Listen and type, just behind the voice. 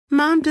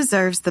Mom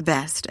deserves the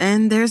best,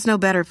 and there's no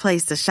better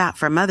place to shop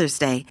for Mother's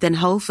Day than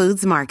Whole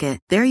Foods Market.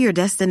 They're your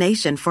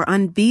destination for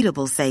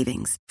unbeatable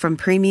savings, from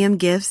premium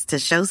gifts to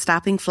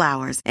show-stopping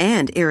flowers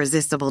and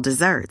irresistible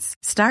desserts.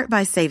 Start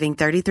by saving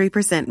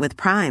 33% with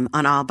Prime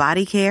on all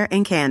body care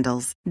and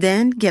candles.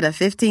 Then get a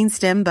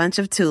 15-stem bunch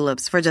of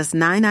tulips for just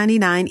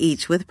 $9.99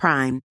 each with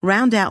Prime.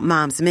 Round out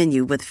Mom's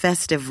menu with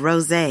festive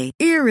rosé,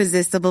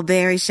 irresistible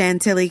berry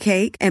chantilly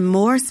cake, and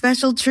more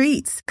special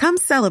treats. Come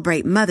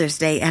celebrate Mother's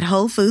Day at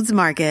Whole Foods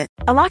Market.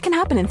 A lot can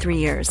happen in 3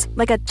 years,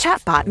 like a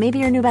chatbot may be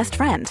your new best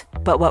friend.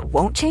 But what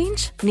won't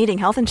change? Needing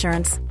health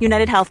insurance.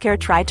 United Healthcare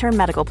Tri-Term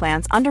Medical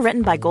Plans,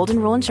 underwritten by Golden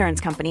Rule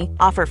Insurance Company,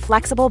 offer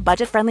flexible,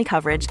 budget-friendly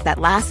coverage that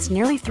lasts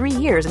nearly 3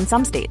 years in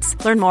some states.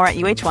 Learn more at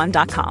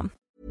uh1.com.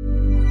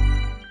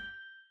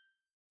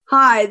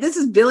 Hi, this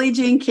is Billie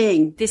Jean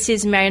King. This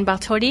is Marion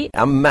Bartoli.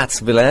 I'm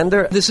Mats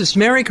Wilander. This is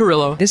Mary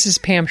Carrillo. This is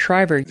Pam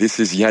Shriver. This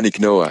is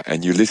Yannick Noah,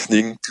 and you're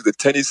listening to the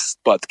Tennis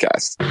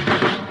Podcast.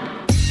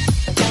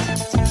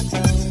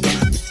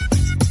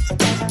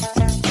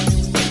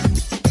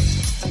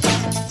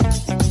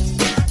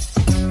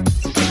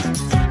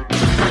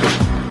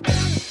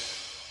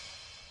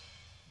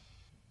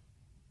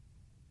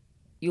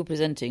 You're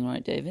presenting,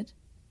 right, David?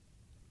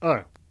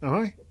 Oh, am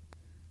I?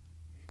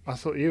 I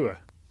thought you were.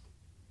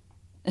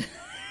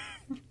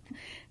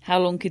 How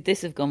long could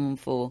this have gone on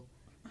for?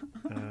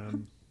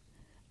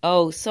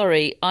 Oh,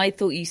 sorry. I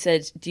thought you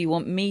said, do you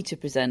want me to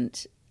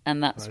present?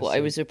 And that's what I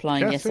was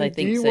replying, Catherine, yes, I think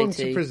so too. do you want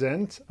to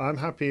present? I'm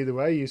happy either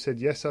way. You said,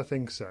 yes, I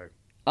think so.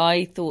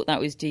 I thought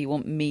that was, do you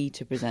want me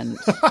to present?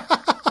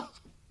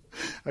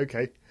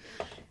 Okay.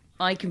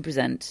 I can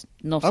present,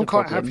 not I'm a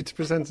quite problem. happy to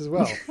present as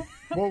well.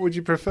 What would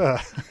you prefer?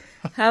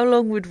 How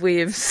long would we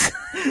have...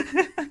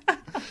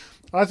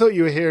 I thought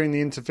you were hearing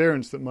the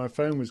interference that my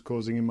phone was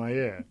causing in my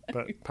ear,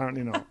 but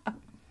apparently not.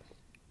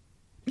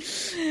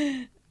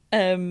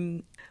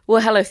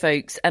 Well, hello,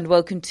 folks, and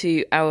welcome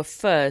to our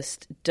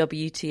first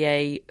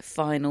WTA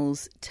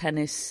Finals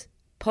Tennis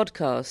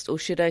podcast, or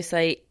should I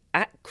say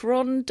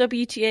Akron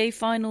WTA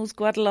Finals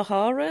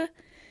Guadalajara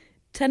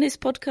Tennis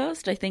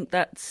Podcast. I think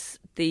that's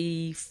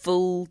the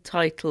full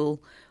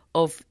title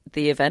of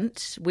the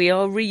event. We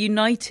are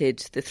reunited,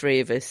 the three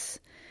of us,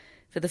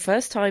 for the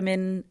first time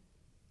in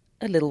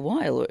a little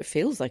while, or it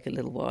feels like a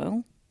little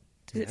while.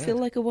 Does it feel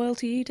like a while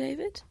to you,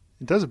 David?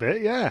 It does a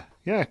bit, yeah.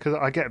 Yeah, because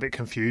I get a bit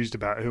confused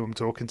about who I'm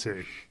talking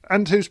to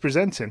and who's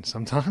presenting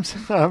sometimes.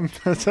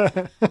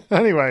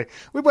 Anyway,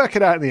 we work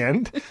it out in the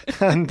end.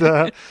 And,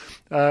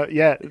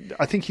 yeah,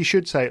 I think you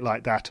should say it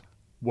like that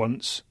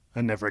once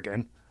and never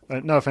again.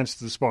 No offence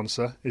to the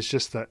sponsor. It's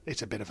just that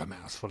it's a bit of a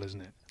mouthful,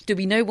 isn't it? Do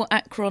we know what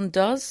Akron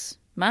does?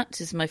 Matt,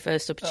 this is my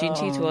first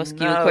opportunity to ask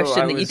you a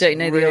question that you don't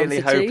know the answer to. I was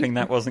really hoping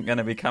that wasn't going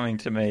to be coming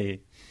to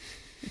me.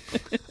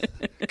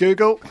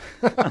 Google.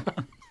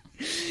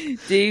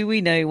 Do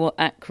we know what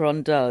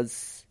Akron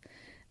does?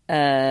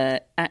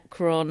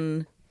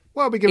 Akron...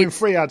 Well, we're giving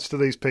free ads to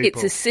these people.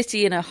 It's a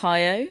city in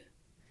Ohio.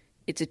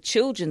 It's a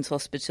children's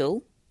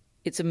hospital.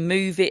 It's a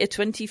movie, a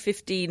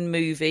 2015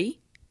 movie.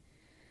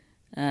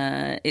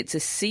 It's a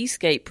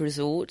seascape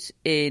resort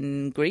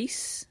in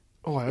Greece.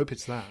 Oh, I hope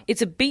it's that.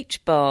 It's a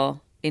beach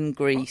bar in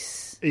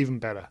Greece. Oh, even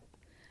better.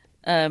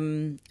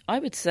 I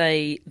would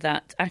say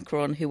that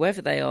Akron,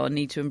 whoever they are,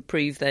 need to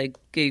improve their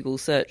Google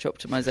search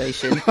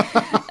optimization.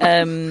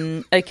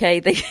 Okay,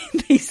 they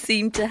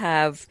seem to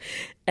have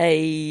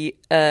a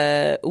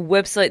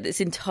website that's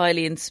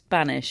entirely in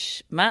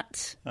Spanish.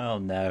 Matt? Oh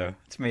no,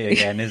 it's me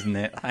again, isn't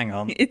it? Hang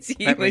on. It's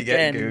you Let me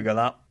again. get Google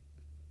up.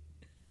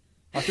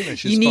 I think they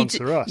should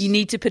sponsor us. You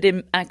need to put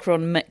in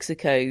Akron,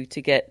 Mexico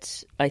to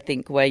get, I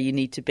think, where you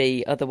need to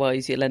be.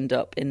 Otherwise, you'll end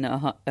up in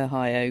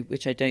Ohio,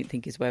 which I don't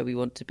think is where we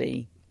want to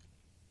be.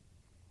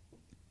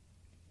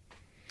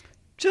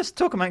 Just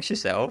talk amongst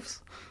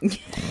yourselves.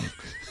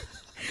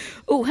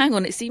 Oh, hang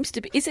on. It seems to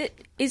be... Is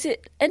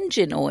it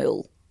engine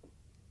oil?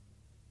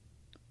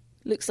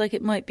 Looks like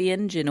it might be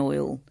engine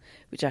oil,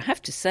 which I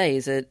have to say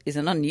is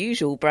an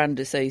unusual brand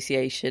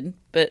association.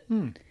 But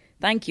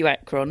thank you,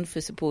 Akron,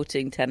 for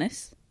supporting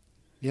tennis.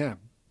 Yeah,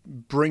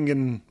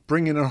 bringing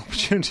an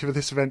opportunity for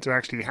this event to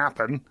actually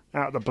happen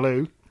out of the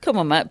blue. Come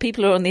on, Matt.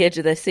 People are on the edge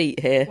of their seat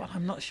here. Well,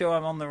 I'm not sure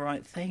I'm on the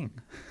right thing.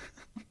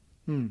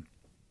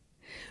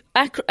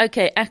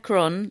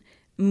 Akron,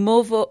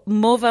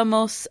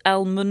 Movamos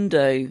al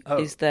Mundo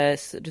is their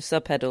sort of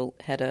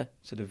subheader.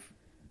 Sort of,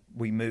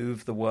 we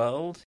move the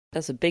world.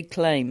 That's a big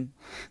claim.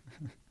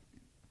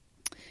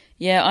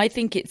 Yeah, I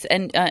think it's sort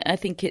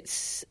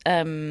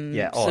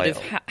of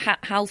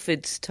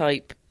Halfords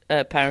type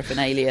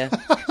paraphernalia.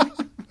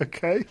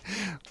 Okay,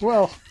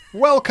 well,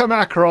 welcome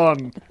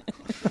Akron.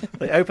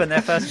 They opened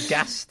their first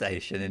gas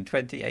station in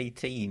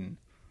 2018.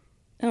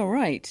 Oh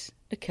right,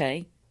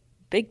 okay.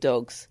 Big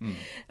dogs.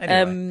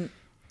 Anyway.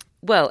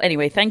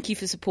 Anyway, thank you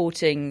for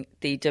supporting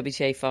the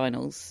WTA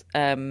finals.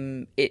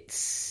 Hey,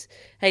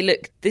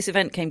 look, this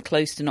event came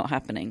close to not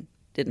happening,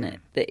 didn't it?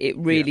 It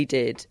really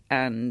did,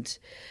 and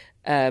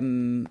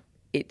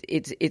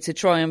it's a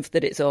triumph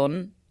that it's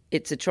on.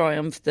 It's a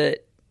triumph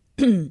that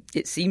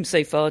it seems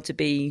so far to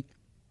be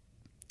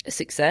a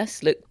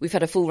success. Look, we've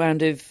had a full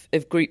round of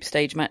group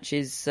stage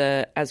matches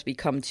as we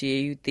come to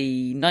you.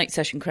 The night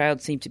session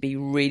crowds seem to be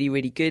really,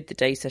 really good. The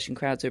day session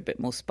crowds are a bit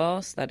more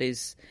sparse. That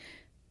is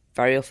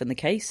very often the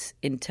case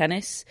in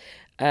tennis.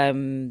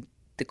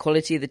 The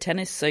quality of the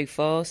tennis so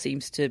far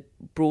seems to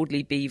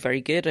broadly be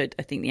very good.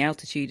 I think the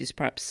altitude is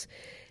perhaps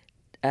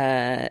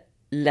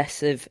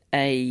less of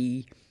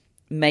a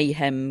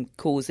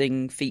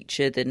mayhem-causing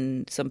feature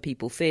than some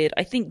people feared.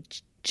 I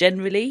think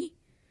generally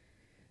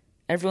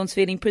everyone's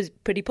feeling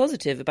pretty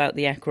positive about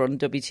the Akron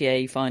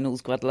WTA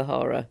Finals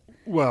Guadalajara.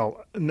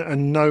 Well,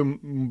 and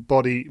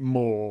nobody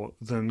more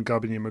than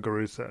Garbiñe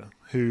Muguruza,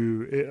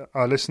 who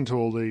I listened to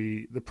all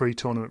the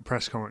pre-tournament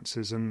press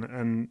conferences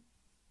and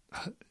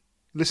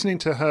listening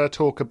to her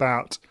talk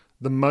about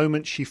the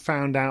moment she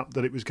found out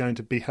that it was going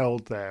to be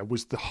held there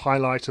was the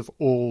highlight of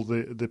all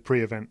the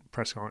pre-event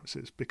press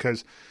conferences,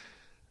 because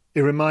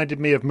it reminded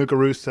me of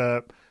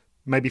Muguruza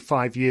maybe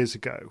 5 years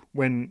ago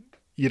when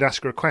you'd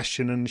ask her a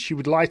question and she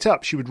would light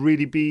up. She would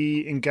really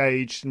be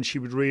engaged and she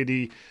would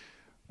really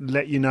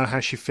let you know how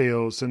she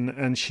feels.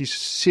 And she's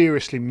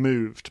seriously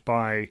moved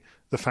by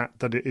the fact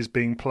that it is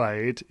being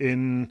played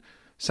in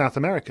South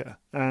America.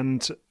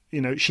 And, you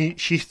know, she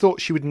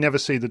thought she would never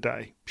see the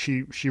day.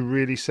 She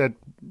really said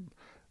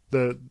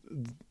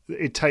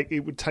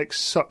it would take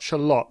such a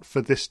lot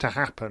for this to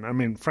happen. I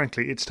mean,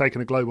 frankly, it's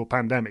taken a global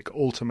pandemic,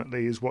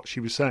 ultimately, is what she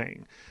was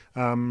saying.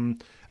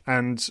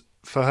 And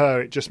for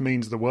her, it just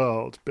means the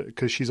world,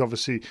 because she's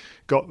obviously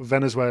got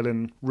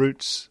Venezuelan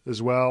roots as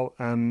well.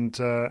 And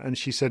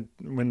she said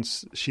when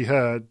she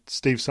heard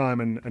Steve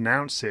Simon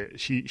announce it,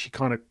 she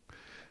kind of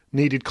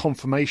needed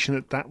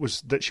confirmation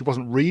that she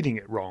wasn't reading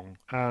it wrong.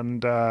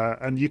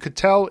 And you could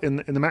tell in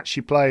the match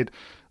she played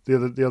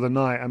the other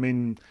night. I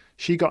mean,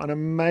 she got an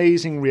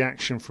amazing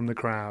reaction from the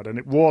crowd, and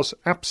it was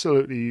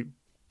absolutely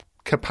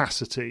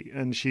capacity.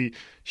 And she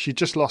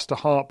just lost a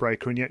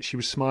heartbreaker, and yet she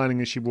was smiling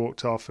as she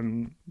walked off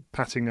and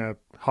patting her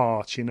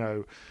heart, you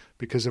know,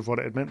 because of what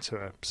it had meant to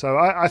her. So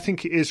I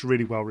think it is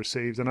really well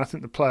received, and I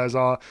think the players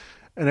are,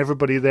 and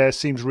everybody there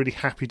seems really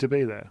happy to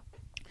be there.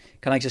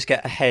 Can I just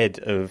get ahead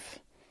of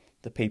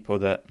the people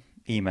that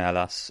email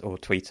us or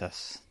tweet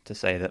us to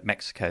say that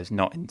Mexico is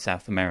not in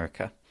South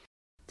America?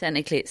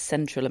 Technically, it's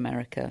Central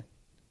America,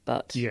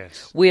 but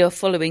yes, we are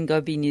following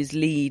Garbiñe's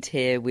lead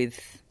here with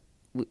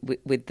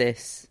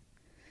this.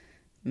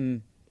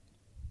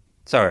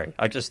 Sorry,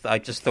 I just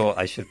thought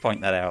I should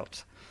point that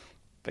out,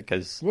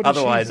 because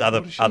otherwise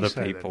other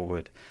people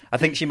would. I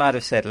think she might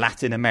have said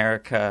Latin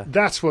America.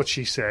 That's what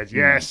she said.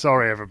 Yeah,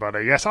 sorry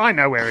everybody. Yes, I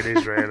know where it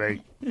is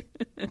really.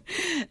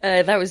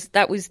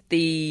 That was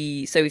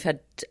the. So we've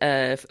had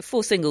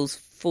 4 singles,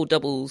 4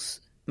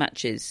 doubles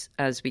matches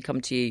as we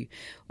come to you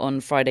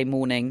on Friday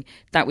morning.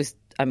 That was,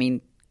 I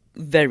mean,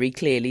 very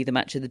clearly the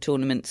match of the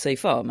tournament so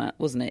far, Matt,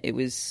 wasn't it? It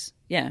was,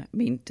 yeah, I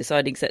mean,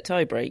 deciding set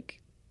tie-break.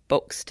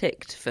 Box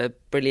ticked for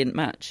brilliant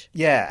match.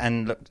 Yeah,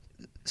 and look,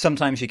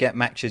 sometimes you get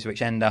matches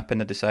which end up in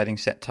a deciding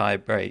set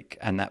tie-break,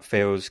 and that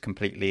feels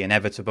completely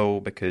inevitable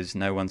because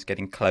no one's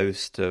getting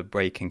close to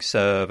breaking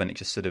serve, and it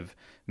just sort of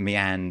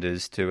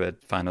meanders to a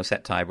final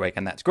set tie-break,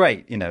 and that's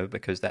great, you know,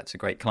 because that's a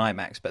great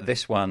climax. But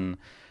this one,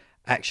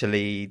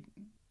 actually,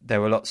 there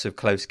were lots of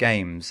close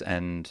games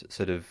and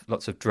sort of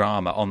lots of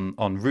drama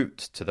en route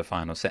to the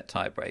final set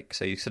tie-break.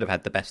 So you sort of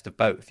had the best of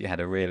both. You had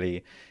a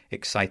really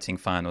exciting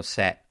final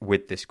set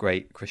with this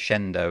great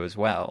crescendo as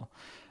well.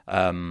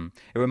 It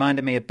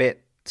reminded me a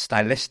bit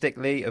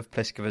stylistically of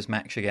Pliskova's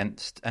match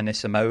against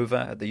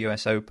Anisimova at the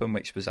US Open,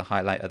 which was a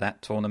highlight of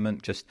that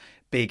tournament. Just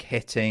big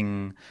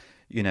hitting,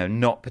 you know,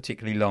 not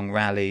particularly long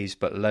rallies,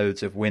 but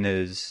loads of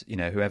winners, you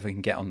know, whoever can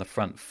get on the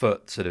front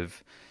foot sort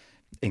of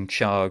in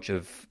charge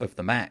of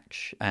the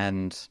match.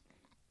 And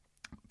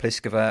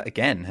Pliskova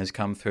again has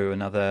come through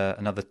another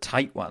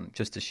tight one,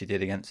 just as she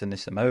did against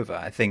Anisimova.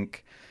 I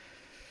think,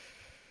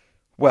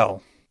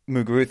 well,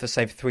 Muguruza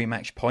saved 3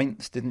 match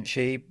points, didn't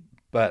she?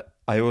 But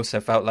I also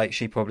felt like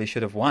she probably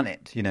should have won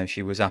it. You know,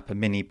 she was up a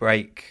mini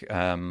break,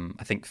 I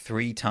think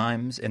 3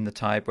 times in the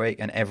tie break,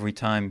 and every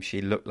time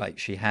she looked like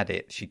she had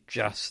it, she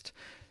just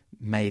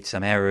made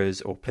some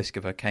errors, or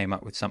Pliskova came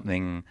up with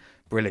something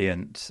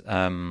brilliant.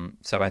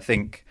 So I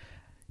think,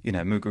 you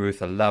know,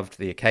 Muguruza loved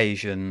the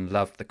occasion,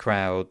 loved the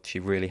crowd. She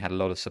really had a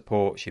lot of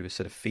support. She was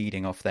sort of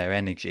feeding off their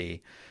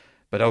energy.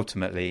 But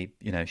ultimately,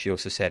 you know, she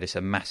also said it's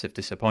a massive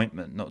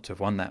disappointment not to have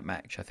won that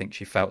match. I think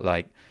she felt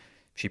like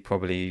she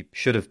probably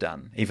should have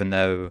done, even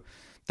though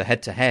the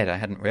head-to-head, I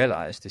hadn't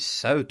realised, is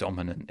so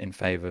dominant in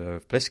favour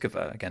of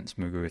Pliskova against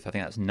Muguruza. I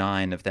think that's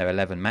 9 of their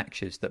 11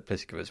 matches that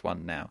Pliskova's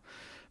won now.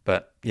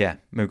 But yeah,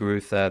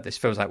 Muguruza, this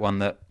feels like one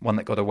that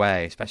got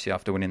away, especially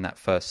after winning that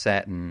first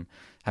set and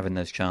having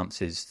those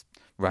chances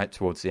right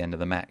towards the end of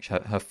the match.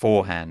 Her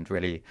forehand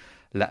really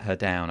let her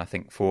down. I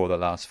think 4 of the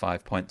last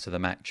 5 points of the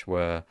match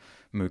were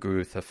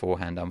Muguruza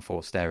forehand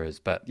unforced errors.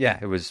 But yeah,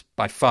 it was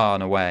by far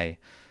and away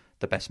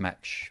the best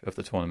match of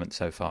the tournament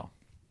so far.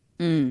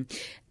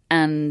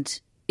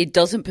 And it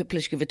doesn't put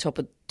Pliskova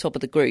top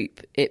of the group.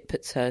 It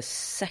puts her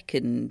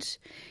second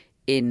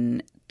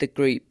in the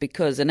group,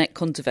 because Anett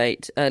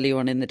Kontaveit earlier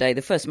on in the day,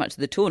 the first match of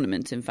the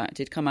tournament, in fact,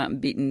 had come out and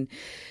beaten,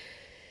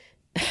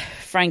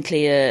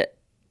 frankly, a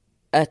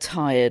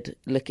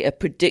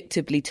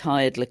predictably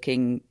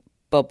tired-looking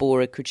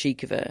Barbora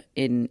Krejcikova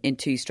in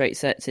 2 straight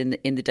sets in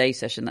the day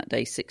session that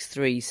day,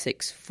 6-3,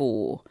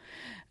 6-4.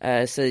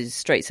 So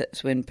straight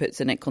sets win puts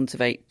Anett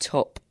Kontaveit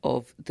top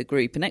of the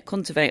group. Anett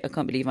Kontaveit, I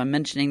can't believe I'm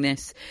mentioning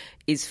this,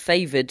 is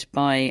favoured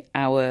by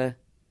our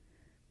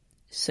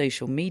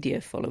social media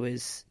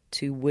followers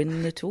to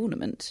win the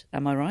tournament.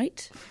 Am I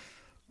right?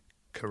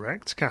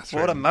 Correct,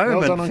 Catherine. What a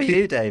moment for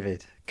you,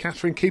 David.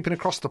 Catherine keeping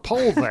across the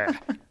pole there.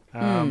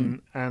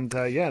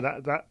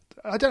 That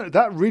I don't know.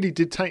 That really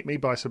did take me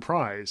by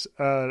surprise.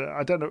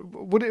 I don't know.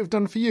 Would it have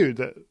done for you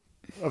that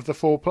of the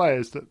 4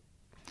 players that,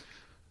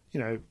 you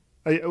know,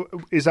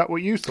 is that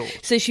what you thought?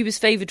 So she was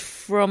favoured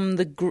from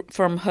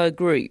her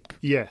group.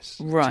 Yes,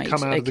 right. To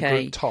come out of the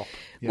group top.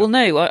 Yeah. Well,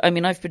 no. I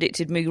mean, I've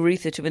predicted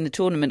Muguruza to win the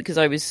tournament because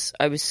I was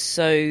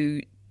so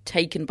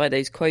taken by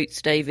those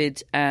quotes,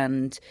 David,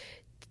 and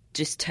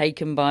just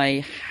taken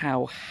by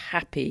how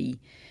happy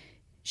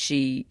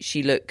she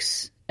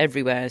looks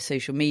everywhere,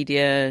 social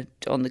media,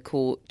 on the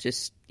court.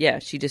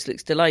 She just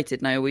looks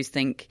delighted. And I always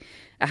think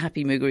a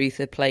happy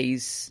Muguruza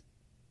plays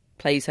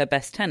her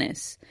best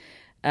tennis.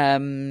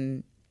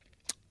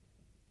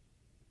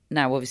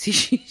 Now,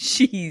 obviously,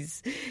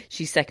 she's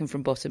second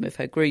from bottom of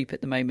her group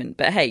at the moment.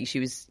 But hey, she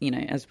was, you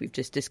know, as we've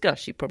just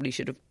discussed, she probably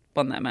should have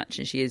won that match,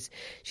 and she's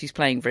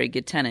playing very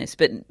good tennis.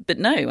 But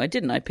no, I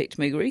didn't. I picked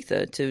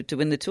Muguruza to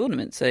win the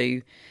tournament.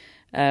 So,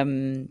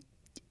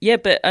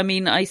 but I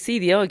mean, I see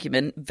the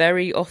argument.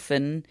 Very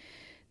often,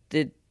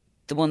 the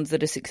ones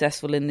that are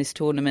successful in this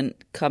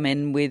tournament come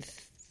in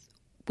with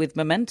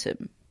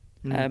momentum.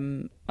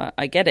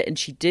 I get it, and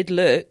she did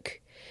look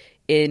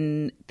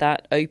in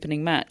that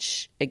opening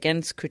match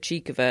against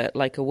Krejcikova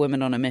like a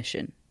woman on a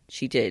mission.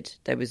 She did.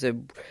 There was a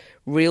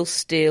real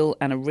steel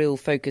and a real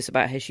focus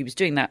about her. She was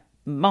doing that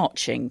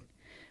marching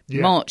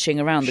around the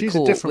court. She's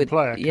a different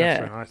player,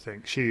 Catherine, I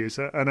think. She is.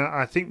 And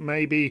I think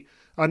maybe...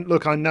 And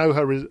look, I know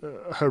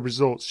her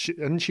results.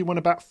 She won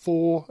about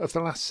 4 of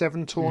the last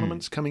 7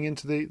 tournaments coming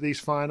into these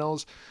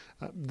finals.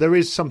 There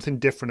is something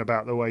different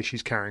about the way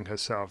she's carrying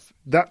herself.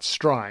 That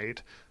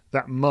stride,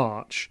 that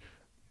march...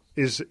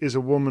 is a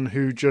woman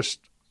who just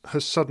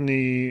has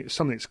suddenly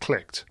something's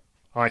clicked,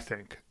 I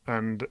think,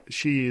 and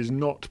she is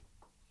not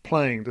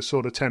playing the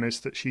sort of tennis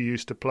that she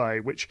used to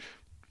play, which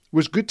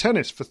was good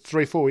tennis for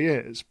 3-4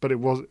 years, but it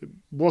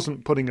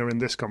wasn't putting her in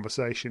this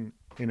conversation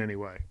in any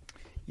way.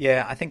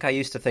 Yeah, I think I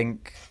used to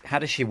think, how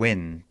does she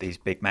win these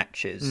big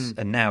matches?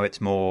 And now it's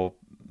more,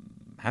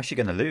 how's she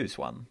going to lose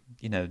one?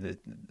 You know,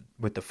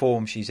 with the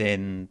form she's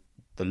in,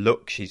 the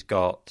look she's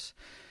got,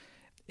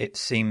 it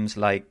seems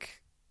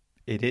like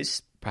it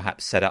is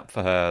perhaps set up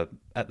for her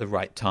at the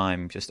right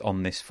time, just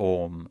on this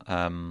form.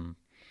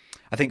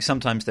 I think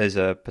sometimes there's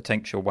a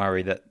potential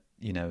worry that,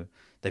 you know,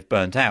 they've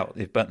burnt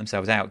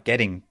themselves out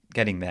getting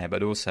there,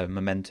 but also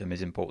momentum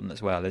is important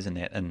as well, isn't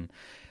it? And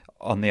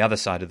on the other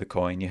side of the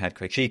coin, you had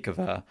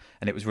Krejcikova,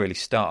 and it was really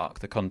stark,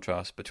 the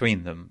contrast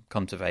between them.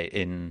 Kontaveit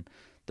in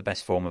the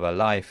best form of her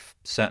life,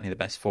 certainly the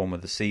best form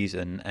of the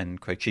season, and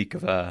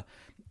Krejcikova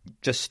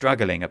just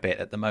struggling a bit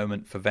at the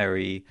moment for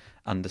very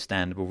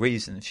understandable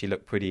reasons. She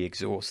looked pretty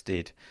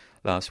exhausted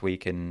last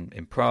week in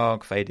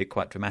Prague, faded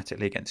quite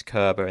dramatically against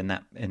Kerber in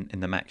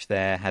the match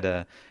there, had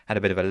a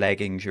bit of a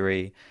leg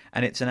injury,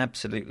 and it's an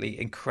absolutely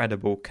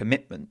incredible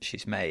commitment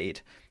she's made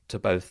to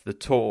both the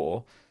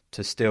tour,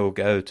 to still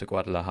go to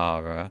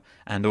Guadalajara,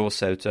 and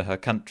also to her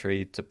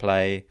country to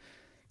play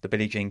the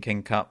Billie Jean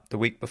King Cup the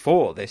week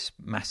before this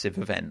massive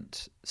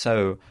event.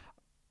 So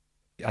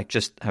I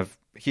just have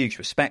huge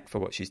respect for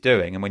what she's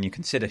doing. And when you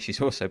consider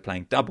she's also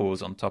playing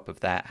doubles on top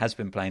of that, has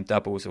been playing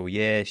doubles all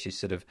year, she's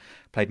sort of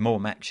played more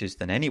matches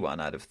than anyone,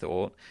 I'd have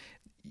thought,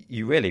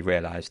 you really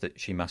realise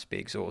that she must be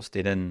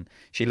exhausted. And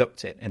she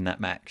looked it in that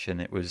match, and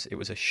it was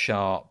a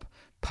sharp,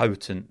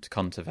 potent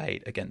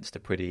Kontaveit against a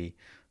pretty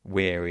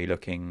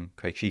weary-looking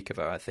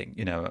Krejcikova, I think.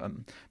 You know,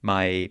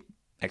 my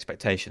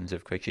expectations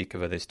of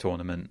Krejcikova this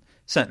tournament,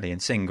 certainly in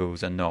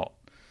singles, are not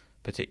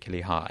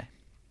particularly high.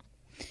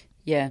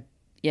 Yeah,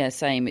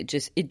 same. It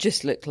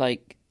just looked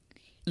like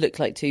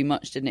too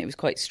much, didn't it? It was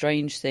quite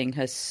strange seeing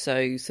her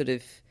so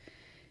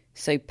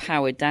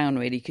powered down,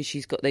 really, because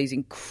she's got those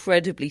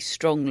incredibly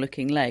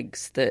strong-looking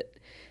legs that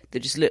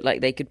just look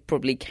like they could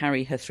probably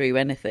carry her through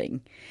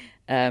anything.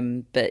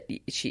 But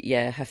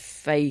her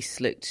face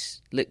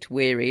looked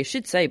weary. I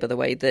should say, by the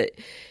way, that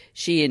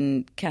she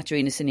and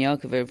Katerina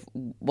Siniakova have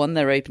won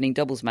their opening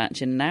doubles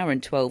match in an hour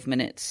and 12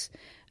 minutes.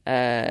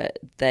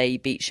 They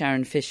beat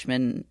Sharon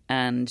Fishman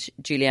and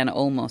Juliana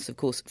Olmos, of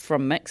course,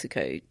 from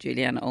Mexico,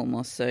 Juliana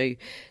Olmos. So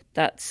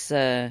that's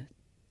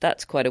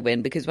quite a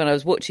win, because when I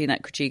was watching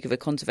that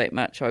Krejcikova-Kontaveit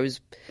match, I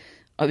was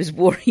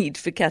worried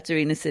for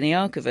Katerina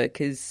Siniakova,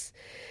 because,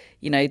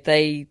 you know,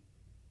 they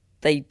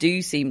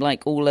do seem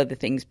like, all other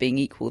things being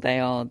equal, they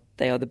are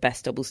the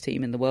best doubles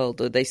team in the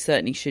world, or they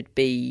certainly should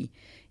be,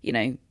 you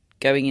know,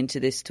 going into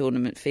this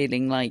tournament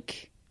feeling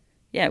like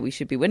yeah, we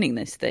should be winning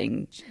this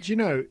thing. Do you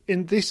know,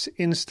 in this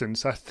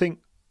instance, I think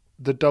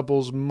the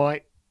doubles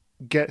might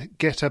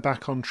get her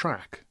back on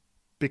track,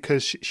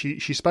 because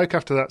she spoke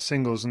after that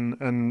singles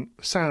and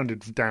sounded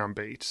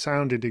downbeat,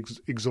 sounded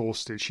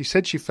exhausted. She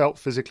said she felt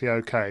physically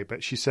okay,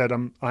 but she said,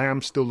 I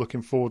am still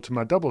looking forward to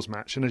my doubles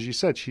match. And as you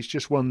said, she's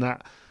just won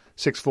that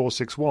 6-4,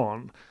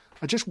 6-1.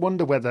 I just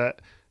wonder whether,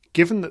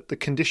 given that the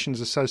conditions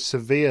are so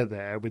severe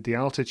there with the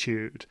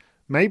altitude,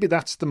 maybe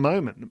that's the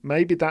moment.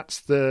 Maybe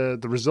that's the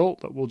result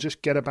that will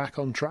just get her back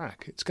on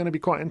track. It's going to be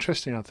quite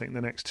interesting, I think,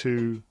 the next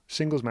 2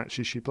 singles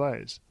matches she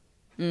plays.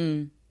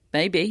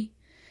 Maybe.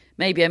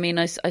 I mean,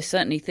 I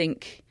certainly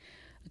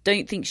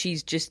don't think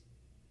she's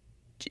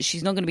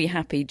not going to be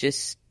happy.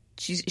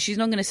 She's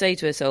not going to say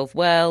to herself,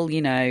 well,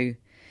 you know,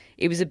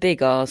 it was a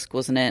big ask,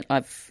 wasn't it?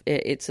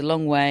 It's a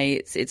long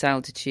way. It's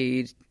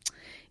altitude.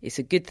 It's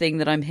a good thing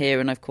that I'm here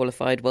and I've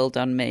qualified. Well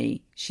done,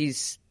 me.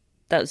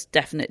 That's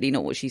definitely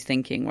not what she's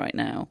thinking right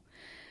now.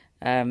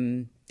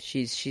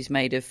 She's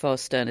made of far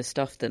sterner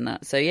stuff than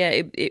that. So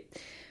yeah,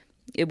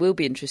 it will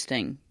be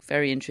interesting,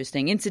 very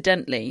interesting.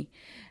 Incidentally,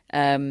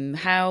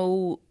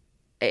 how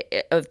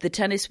of the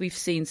tennis we've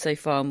seen so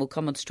far, and we'll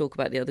come on to talk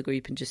about the other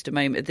group in just a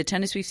moment. Of the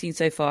tennis we've seen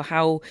so far,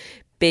 how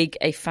big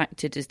a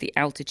factor does the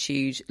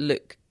altitude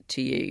look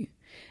to you?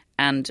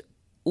 And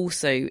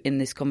also in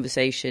this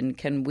conversation,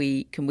 can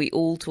we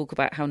all talk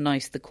about how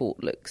nice the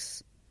court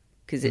looks?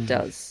 Because it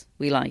does.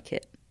 We like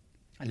it.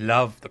 I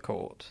love the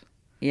court.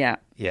 Yeah.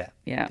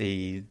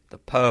 The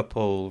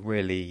purple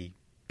really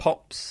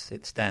pops.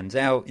 It stands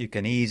out. You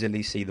can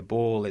easily see the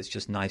ball. It's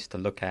just nice to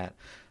look at.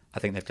 I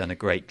think they've done a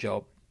great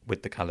job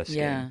with the colour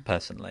scheme,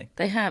 personally.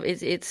 They have.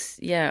 It's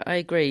I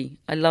agree.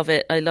 I love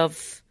it.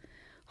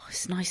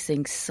 It's nice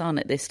seeing sun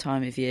at this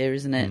time of year,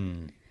 isn't it?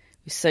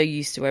 We're so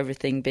used to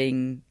everything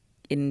being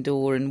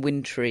indoor and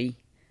wintry.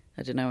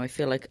 I don't know. I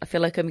feel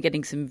like I'm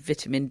getting some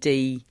vitamin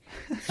D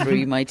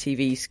through my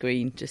TV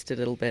screen just a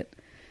little bit.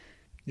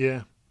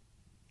 Yeah.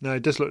 No,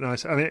 it does look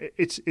nice. I mean,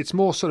 it's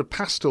more sort of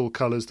pastel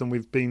colours than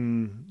we've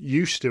been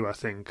used to, I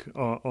think,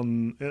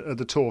 on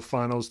the tour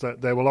finals.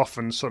 That they will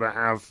often sort of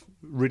have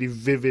really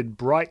vivid,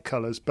 bright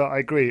colours. But I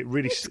agree,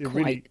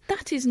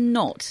 that is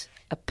not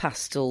a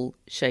pastel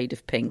shade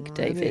of pink,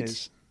 David. It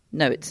is.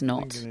 No, it's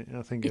not.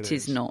 I think it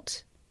is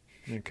not.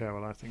 Okay,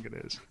 well, I think it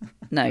is.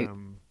 No,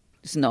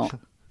 it's not.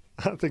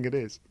 I think it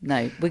is.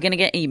 No, we're going to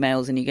get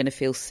emails and you're going to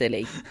feel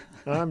silly.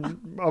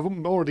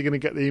 I'm already going to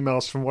get the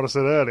emails from what I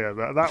said earlier.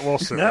 That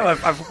was silly. No,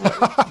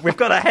 we've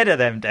got ahead of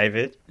them,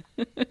 David.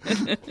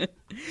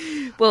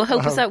 Well,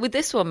 help us out with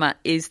this one, Matt.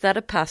 Is that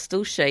a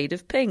pastel shade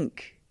of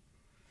pink?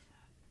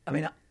 I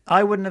mean,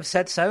 I wouldn't have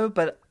said so,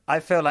 but I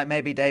feel like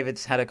maybe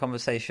David's had a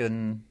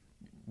conversation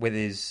with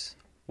his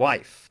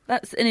wife.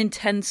 That's an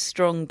intense,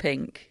 strong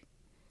pink.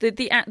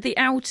 The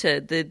outer,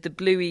 the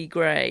bluey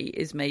grey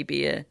is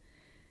maybe a...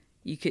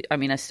 You could. I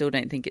mean, I still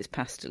don't think it's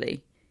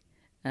pastel-y,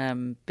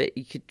 but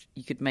you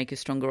could make a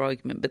stronger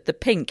argument. But the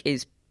pink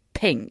is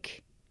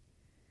pink.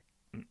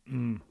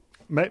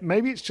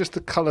 Maybe it's just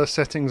the colour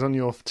settings on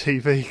your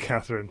TV,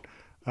 Catherine,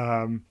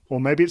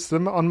 or maybe it's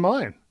them on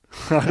mine.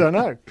 I don't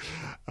know.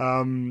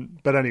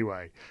 But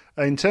anyway,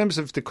 in terms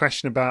of the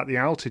question about the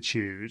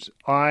altitude,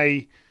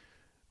 I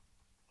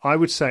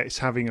would say it's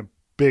having a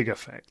big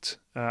effect,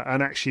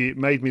 and actually, it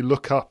made me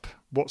look up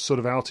what sort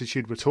of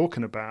altitude we're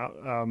talking about.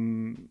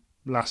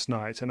 Last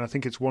night, and I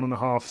think it's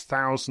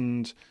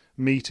 1,500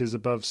 meters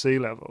above sea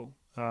level,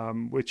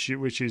 which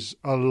is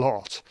a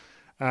lot.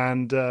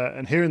 And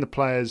hearing the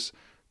players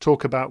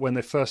talk about when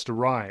they first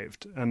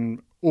arrived,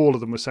 and all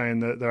of them were saying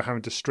that they're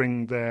having to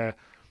string their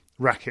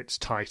rackets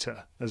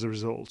tighter as a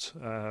result,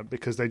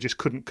 because they just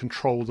couldn't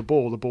control the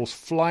ball. The ball's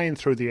flying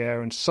through the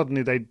air, and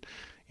suddenly they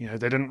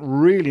didn't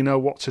really know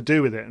what to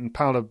do with it. And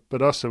Paula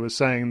Badosa was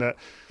saying that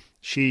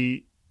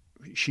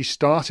she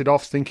started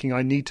off thinking,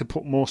 I need to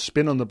put more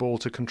spin on the ball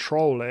to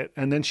control it.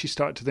 And then she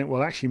started to think,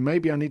 well, actually,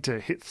 maybe I need to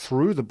hit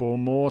through the ball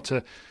more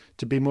to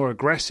be more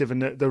aggressive.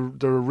 And there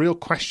are real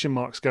question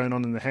marks going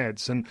on in the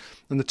heads. And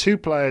the two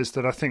players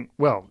that I think,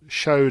 well,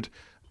 showed,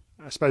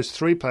 I suppose,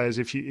 three players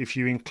if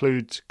you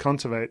include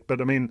Kontaveit.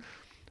 But I mean,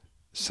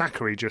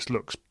 Sakkari just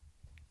looks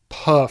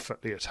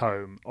perfectly at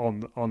home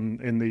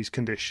in these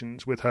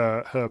conditions with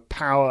her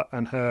power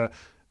and her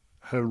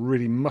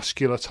really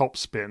muscular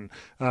topspin,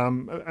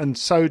 and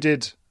so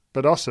did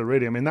Badosa,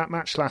 really. I mean, that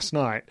match last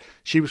night,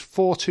 she was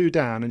 4-2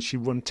 down and she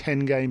won 10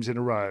 games in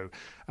a row.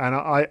 And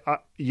I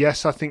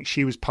think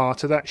she was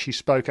part of that. She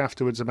spoke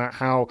afterwards about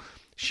how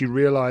she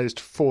realised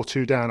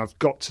 4-2 down, I've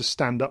got to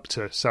stand up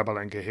to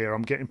Sabalenka here.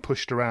 I'm getting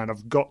pushed around.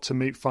 I've got to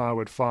meet fire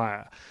with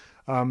fire.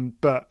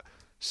 But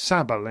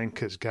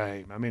Sabalenka's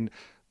game, I mean,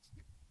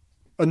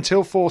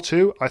 until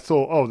 4-2, I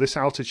thought, this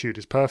altitude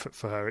is perfect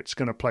for her. It's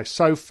going to play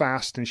so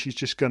fast and she's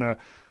just going to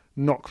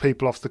knock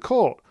people off the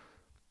court.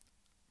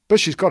 But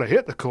she's got to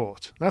hit the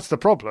court. That's the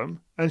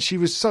problem. And she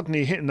was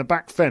suddenly hitting the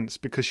back fence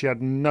because she had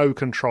no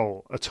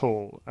control at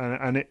all.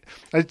 And it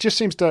just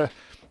seems to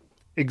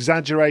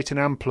exaggerate and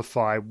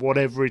amplify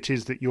whatever it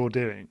is that you're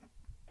doing,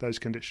 those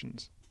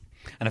conditions.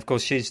 And of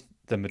course, she's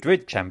the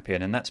Madrid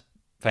champion, and that's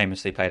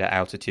famously played at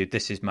altitude.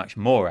 This is much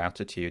more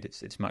altitude.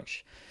 It's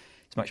much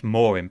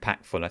more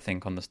impactful, I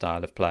think, on the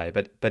style of play.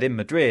 But in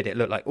Madrid, it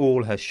looked like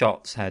all her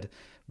shots had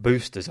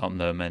boosters on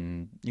them,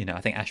 and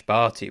I think Ash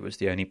Barty was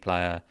the only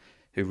player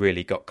who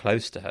really got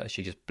close to her.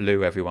 She just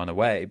blew everyone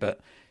away. But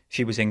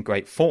she was in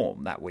great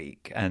form that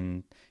week,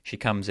 and she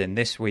comes in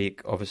this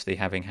week, obviously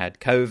having had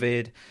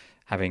COVID,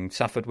 having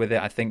suffered with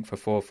it, I think, for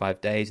 4 or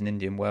 5 days in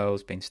Indian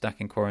Wells, been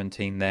stuck in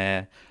quarantine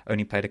there,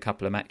 only played a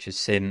couple of matches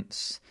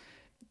since.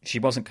 She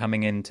wasn't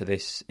coming into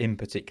this in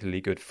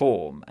particularly good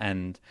form.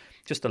 And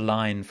just a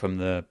line from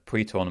the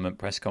pre-tournament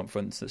press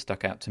conference that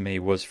stuck out to me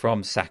was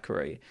from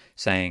Sakkari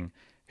saying,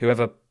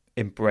 whoever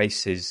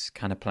embraces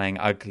kind of playing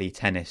ugly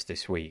tennis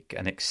this week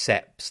and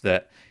accepts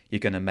that you're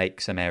going to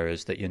make some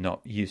errors that you're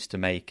not used to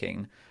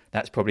making,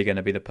 that's probably going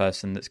to be the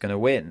person that's going to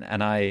win.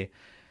 And I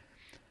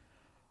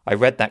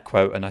read that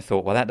quote and I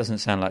thought, well, that doesn't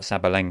sound like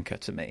Sabalenka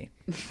to me.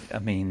 I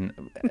mean,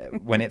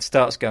 when it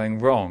starts going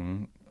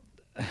wrong,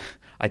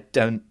 I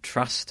don't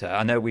trust her.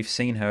 I know we've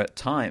seen her at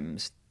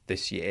times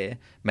this year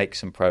make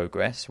some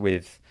progress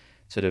with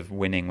sort of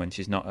winning when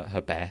she's not at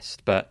her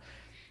best, but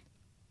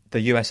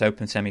the US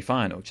Open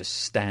semi-final just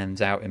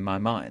stands out in my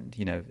mind.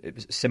 It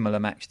was a similar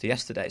match to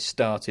yesterday. It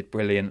started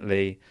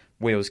brilliantly,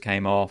 wheels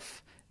came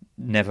off,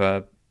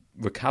 never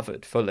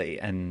recovered fully,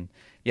 and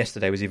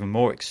yesterday was even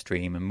more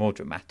extreme and more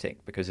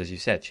dramatic because, as you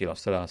said, she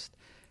lost the last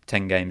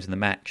 10 games in the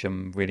match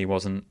and really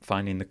wasn't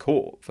finding the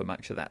court for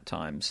much of that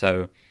time.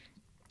 So,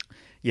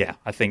 yeah,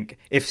 I think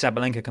if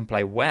Sabalenka can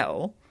play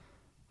well,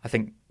 I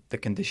think the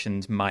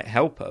conditions might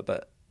help her.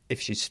 But if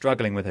she's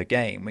struggling with her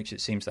game, which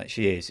it seems like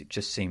she is, it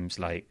just seems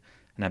like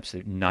an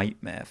absolute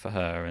nightmare for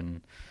her.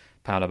 And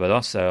Paula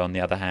Badosa, on the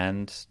other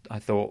hand, I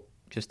thought,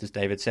 just as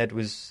David said,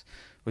 was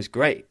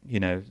great.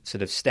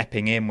 Sort of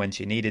stepping in when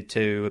she needed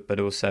to, but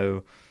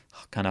also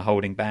kind of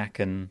holding back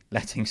and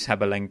letting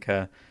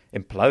Sabalenka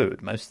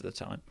implode most of the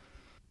time.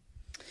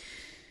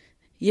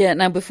 Yeah.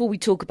 Now, before we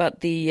talk about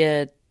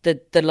the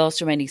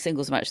last remaining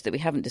singles match that we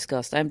haven't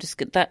discussed, I'm just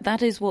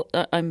that is what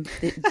I'm.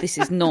 This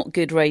is not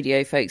good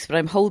radio, folks. But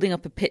I'm holding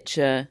up a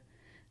picture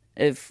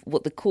of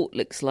what the court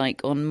looks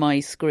like on my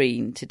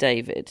screen to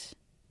David,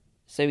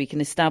 so we can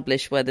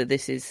establish whether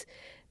this is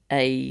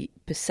a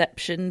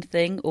perception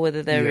thing or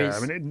whether there is. Yeah,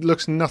 I mean, it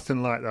looks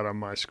nothing like that on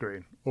my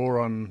screen or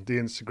on the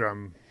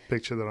Instagram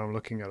picture that I'm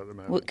looking at the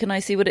moment. Well, can I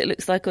see what it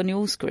looks like on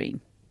your screen?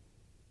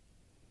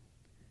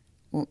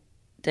 Well,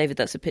 David,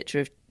 that's a picture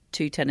of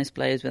two tennis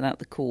players without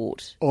the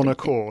court. On a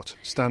court,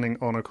 standing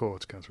on a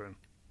court, Catherine.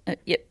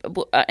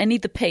 I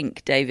need the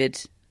pink, David.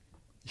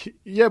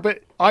 Yeah,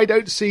 but I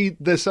don't see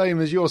the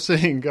same as you're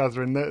seeing,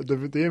 Catherine.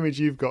 The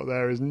image you've got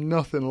there is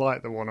nothing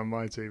like the one on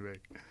my TV.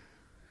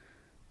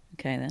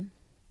 Okay, then.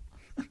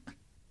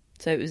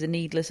 So it was a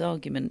needless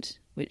argument,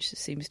 which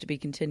seems to be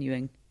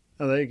continuing.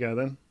 Oh, there you go,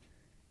 then.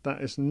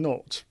 That is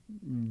not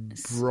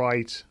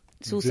bright.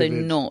 It's also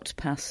vivid. Not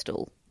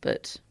pastel,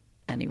 but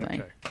anyway,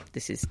 okay.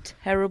 This is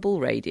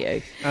terrible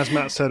radio. As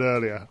Matt said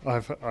earlier,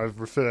 I've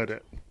referred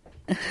it.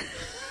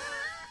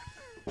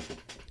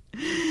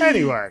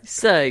 Anyway.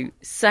 So,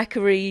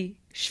 Sakkari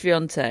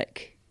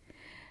Świątek.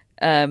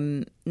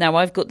 Now,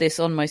 I've got this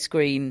on my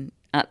screen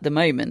at the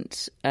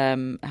moment. I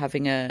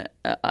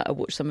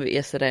watched some of it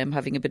yesterday. I'm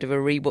having a bit of a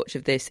rewatch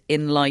of this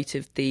in light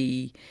of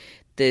the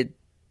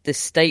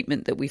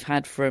statement that we've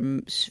had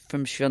from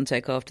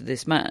Świątek after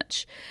this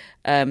match.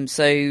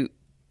 So,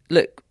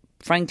 look,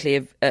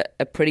 frankly,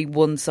 a pretty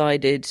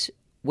one-sided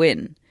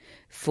win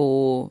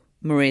for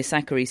Maria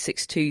Sakkari,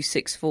 6-2,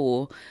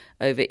 6-4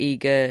 over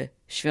Iga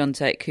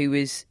Świątek, who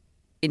was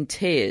in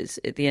tears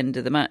at the end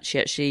of the match. She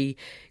actually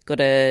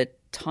got a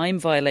time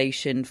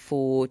violation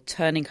for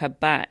turning her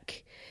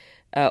back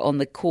on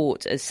the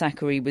court as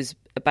Sakkari was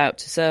about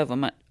to serve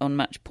on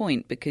match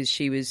point because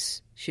she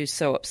was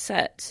so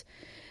upset.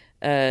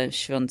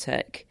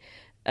 Świątek.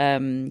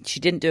 She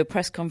didn't do a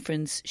press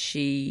conference.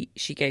 She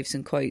gave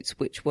some quotes,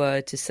 which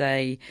were to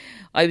say,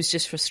 "I was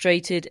just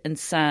frustrated and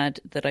sad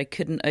that I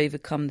couldn't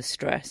overcome the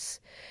stress.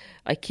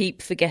 I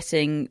keep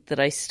forgetting that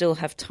I still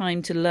have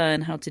time to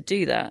learn how to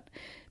do that,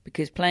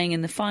 because playing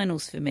in the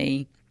finals for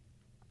me,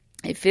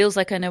 it feels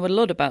like I know a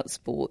lot about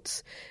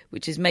sports,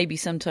 which is maybe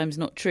sometimes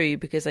not true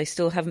because I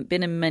still haven't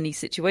been in many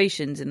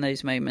situations in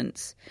those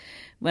moments.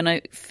 When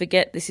I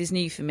forget this is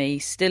new for me,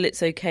 still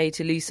it's okay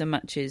to lose some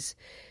matches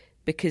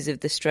because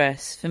of the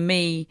stress. For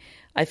me,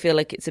 I feel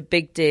like it's a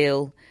big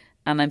deal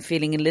and I'm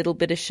feeling a little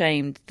bit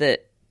ashamed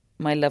that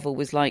my level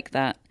was like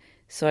that.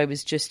 So I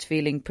was just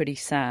feeling pretty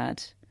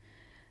sad."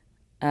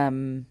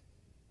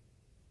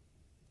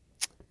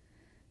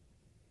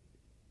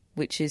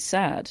 Which is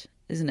sad,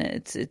 isn't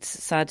it? It's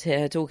sad to hear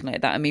her talking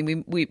like that. I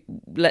mean, we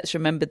let's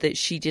remember that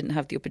she didn't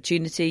have the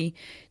opportunity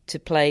to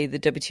play the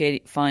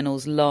WTA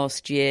finals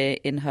last year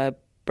in her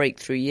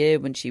breakthrough year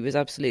when she was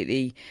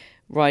absolutely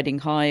riding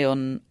high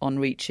on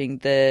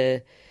reaching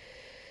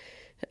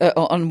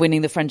on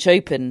winning the French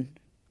Open,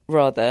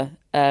 rather.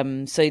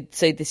 So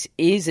this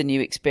is a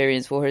new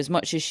experience for her, as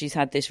much as she's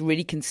had this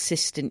really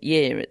consistent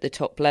year at the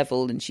top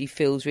level and she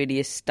feels really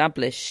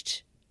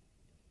established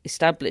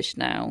established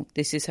now.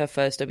 This is her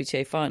first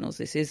WTA finals.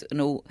 This is an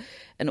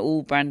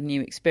all brand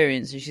new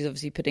experience, and she's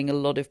obviously putting a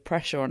lot of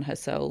pressure on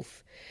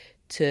herself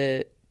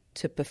to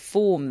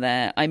perform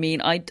there. I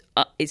mean,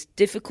 it's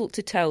difficult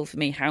to tell for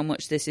me how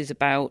much this is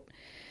about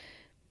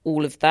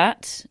all of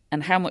that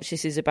and how much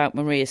this is about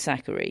Maria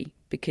Sakkari,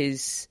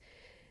 because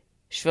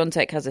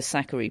Swiatek has a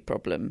Sakkari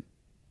problem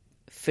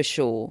for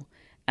sure,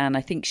 and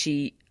I think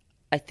she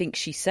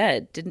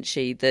said, didn't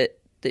she, that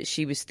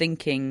she was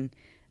thinking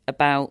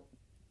about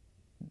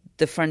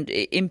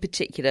in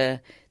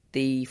particular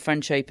the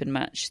French Open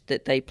match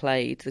that they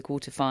played, the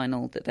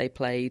quarterfinal that they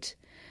played,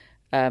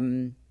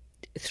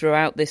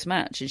 throughout this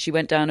match, and she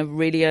went down a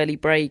really early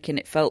break, and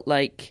it felt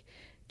like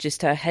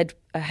just her head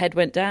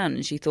went down,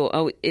 and she thought,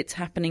 oh, it's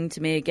happening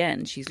to me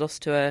again. She's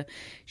lost to her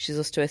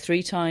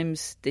 3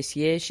 times this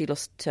year. She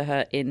lost to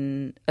her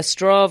in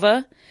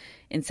Ostrava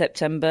in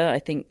September. I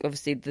think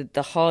obviously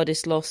the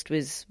hardest loss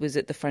was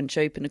at the French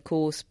Open, of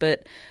course,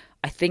 but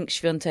I think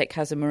Swiatek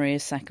has a Maria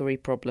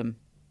Sakkari problem.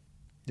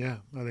 Yeah,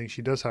 I think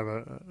she does have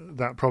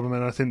that problem,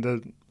 and I think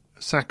that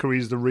Sakkari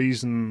is the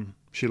reason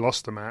she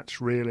lost the match,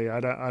 really.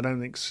 I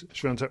don't think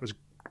Swiatek was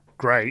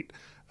great.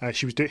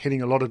 She was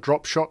hitting a lot of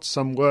drop shots.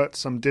 Some worked,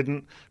 some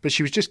didn't. But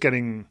she was just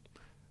getting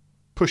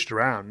pushed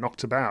around,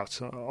 knocked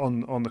about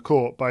on the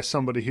court by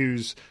somebody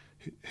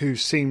who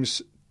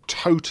seems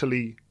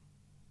totally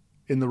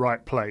in the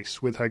right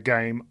place with her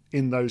game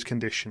in those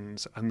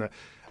conditions. And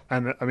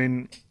I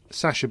mean,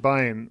 Sasha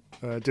Bayan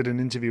did an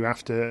interview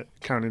after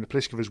Karolina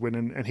Pliskova's win,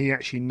 and he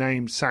actually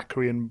named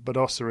Sakkari and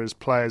Badosa as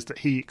players that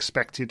he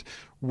expected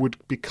would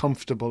be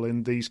comfortable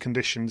in these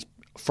conditions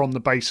from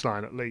the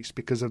baseline, at least,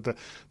 because of the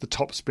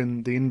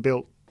topspin, the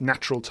inbuilt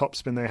natural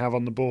topspin they have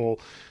on the ball.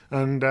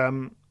 And I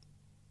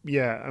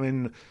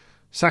mean,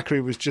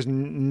 Sakkari was just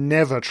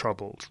never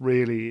troubled,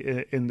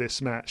 really, in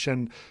this match.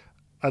 And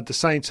at the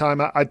same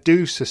time, I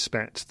do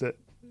suspect that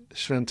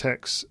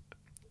Swiatek's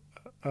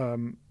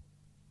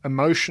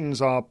emotions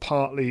are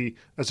partly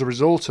as a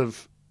result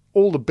of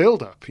all the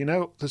build-up. You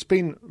know, there's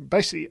been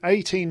basically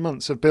 18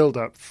 months of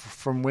build-up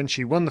from when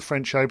she won the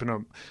French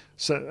Open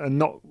and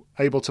not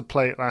able to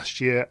play it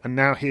last year, and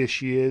now here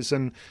she is,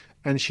 and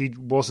she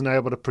wasn't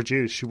able to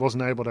produce. She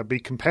wasn't able to be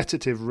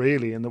competitive,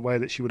 really, in the way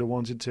that she would have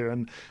wanted to,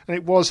 and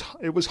it was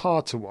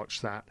hard to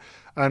watch that.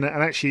 And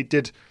actually, it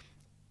did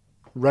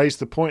raise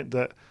the point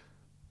that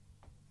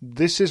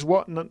this is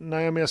what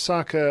Naomi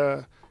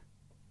Osaka,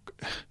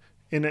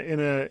 in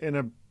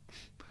a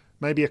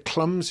maybe a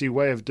clumsy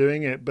way of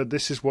doing it, but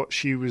this is what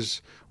she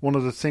was. One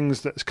of the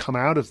things that's come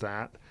out of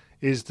that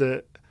is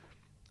that,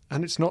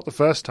 and it's not the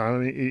first time. I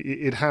mean,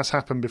 it has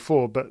happened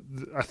before, but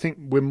I think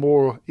we're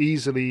more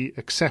easily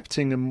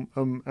accepting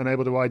and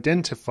able to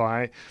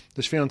identify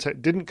that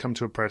Swiatek didn't come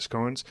to a press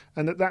conference,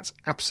 and that's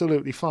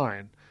absolutely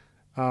fine.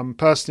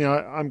 Personally,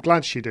 I'm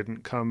glad she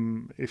didn't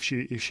come if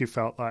she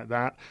felt like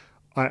that.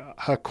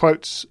 Her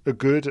quotes are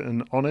good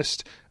and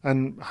honest,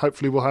 and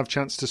hopefully we'll have a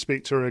chance to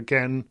speak to her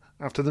again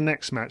after the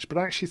next match. But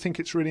I actually think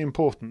it's really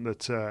important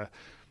that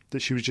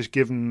she was just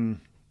given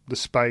the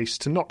space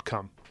to not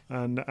come.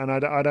 And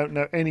I don't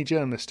know any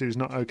journalist who's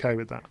not okay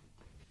with that.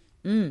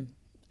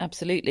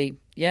 Absolutely,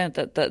 yeah.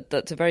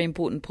 That's a very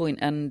important point.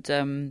 And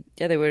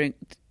they were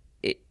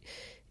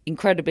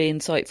incredibly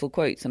insightful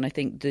quotes. And I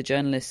think the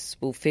journalists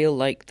will feel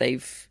like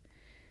they've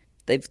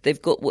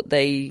got what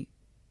they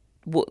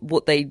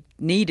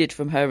needed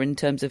from her in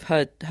terms of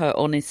her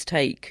honest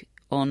take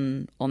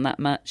on that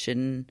match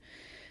and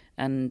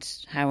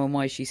how and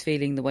why she's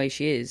feeling the way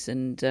she is.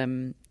 And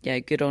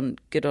good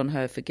on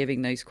her for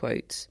giving those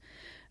quotes.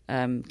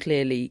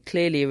 Clearly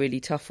a really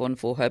tough one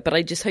for her, but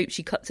I just hope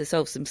she cuts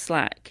herself some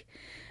slack,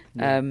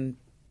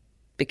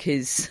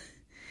 because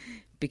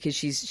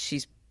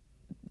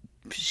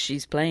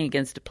she's playing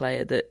against a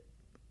player that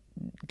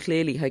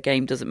clearly her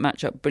game doesn't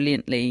match up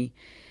brilliantly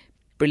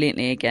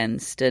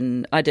against.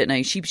 And I don't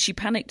know, she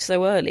panicked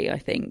so early. I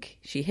think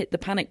she hit the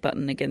panic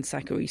button against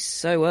Sakkari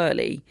so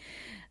early,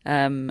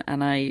 and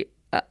I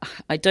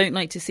don't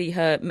like to see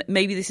her,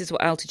 maybe this is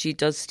what altitude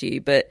does to you,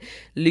 but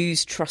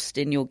lose trust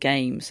in your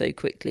game so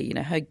quickly. You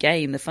know, her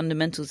game, the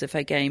fundamentals of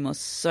her game are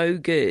so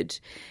good,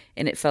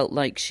 and it felt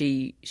like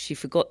she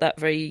forgot that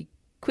very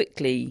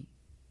quickly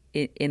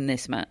in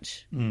this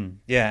match.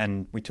 Yeah,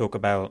 and we talk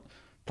about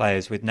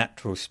players with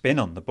natural spin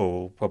on the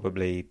ball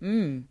probably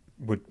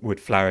would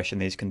flourish in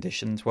these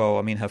conditions. Well,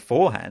 I mean, her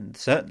forehand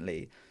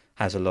certainly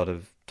has a lot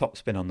of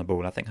topspin on the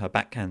ball. I think her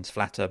backhand's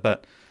flatter,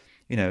 but,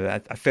 you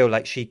know, I feel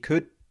like she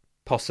could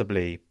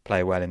possibly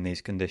play well in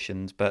these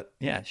conditions. But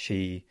yeah,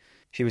 she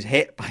was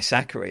hit by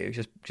Sakkari,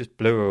 who just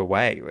blew her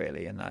away,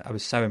 really. And I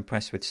was so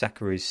impressed with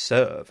Sakkari's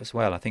serve as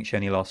well. I think she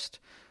only lost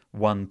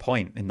 1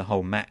 point in the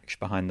whole match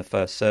behind the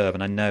first serve,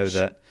 and I know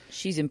that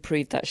she's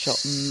improved that shot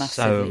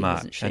massively so much.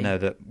 Hasn't she? I know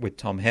that with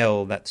Tom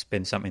Hill, that's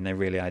been something they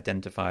really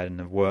identified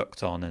and have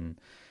worked on, and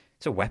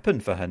it's a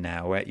weapon for her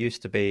now, where it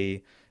used to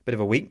be a bit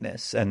of a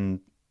weakness. And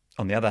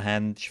on the other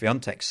hand,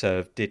 Swiatek's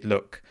serve did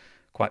look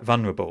quite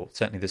vulnerable.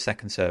 Certainly the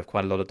second serve,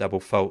 quite a lot of double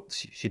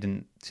faults. She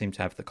didn't seem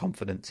to have the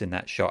confidence in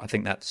that shot. I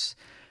think that's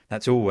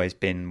That's always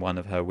been one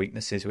of her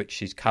weaknesses, which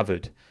she's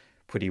covered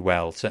pretty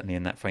well, certainly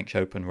in that French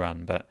Open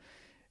run. But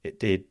it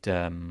did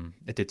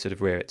sort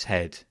of rear its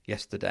head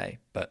yesterday.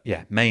 But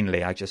yeah,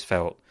 mainly I just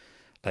felt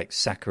like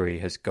Sakkari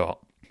has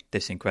got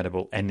this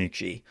incredible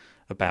energy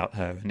about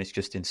her, and is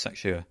just in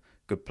such a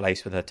good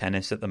place with her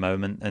tennis at the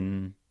moment.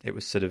 And it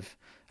was sort of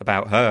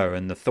about her,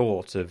 and the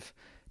thought of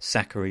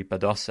Sakkari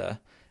Badosa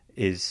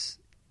is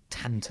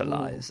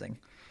tantalising.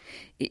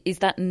 Is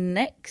that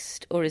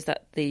next, or is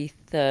that the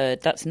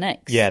third? That's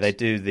next. Yeah, they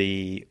do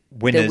the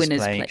winners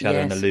playing each other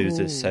and the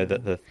losers, so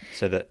that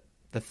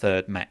the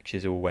third match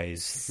is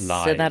always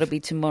live. So that'll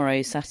be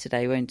tomorrow,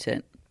 Saturday, won't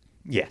it?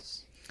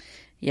 Yes.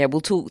 Yeah,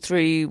 we'll talk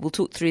through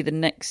the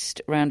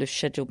next round of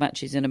scheduled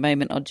matches in a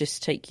moment. I'll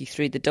just take you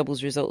through the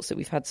doubles results that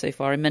we've had so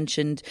far. I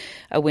mentioned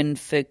a win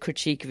for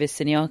Krejcikova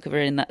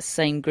Siniakova in that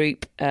same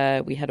group.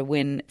 We had a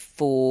win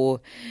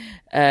for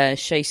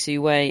Shea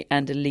Su Wei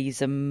and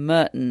Elisa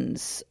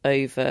Mertens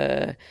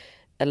over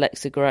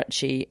Alexa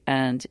Geraci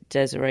and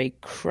Desiree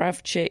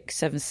Kravchik,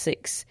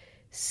 7-6,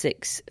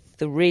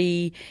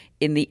 6-3.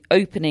 In the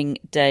opening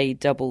day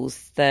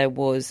doubles, there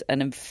was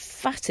an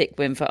emphatic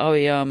win for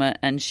Aoyama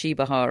and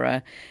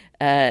Shibahara.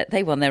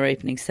 They won their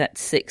opening set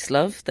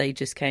 6-love. They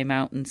just came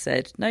out and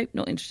said, nope,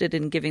 not interested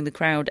in giving the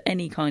crowd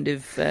any kind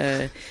of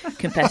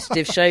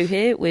competitive show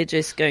here. We're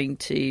just going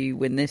to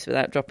win this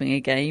without dropping a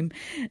game.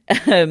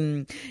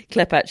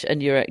 Klepac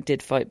and Jurek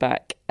did fight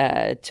back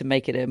to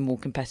make it a more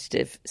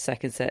competitive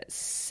second set,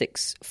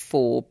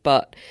 6-4.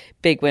 But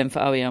big win for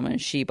Aoyama and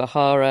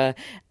Shibahara.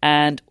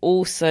 And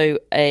also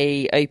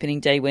a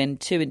opening day win,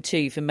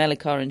 2-2 for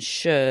Melikar and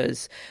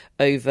Schurz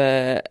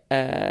over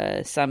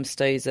Sam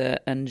Stosur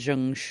and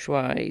Zheng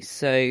Shuai.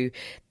 So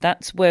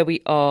that's where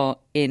we are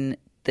in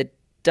the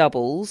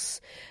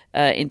doubles.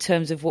 In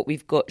terms of what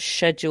we've got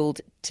scheduled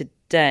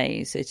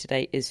today, so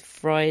today is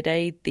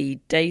Friday, the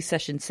day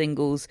session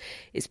singles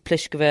is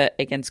Pliskova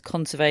against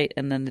Kontaveit,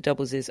 and then the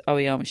doubles is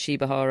Aoyama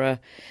Shibahara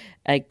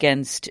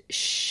against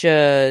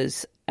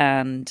Schurz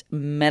and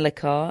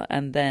Melikar,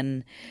 and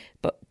then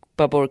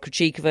Barbora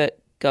Krejcikova,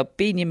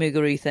 Garbiñe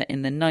Muguruza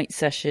in the night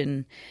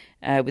session,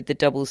 with the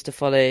doubles to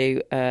follow,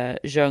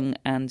 Zheng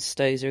and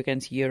Stosur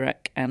against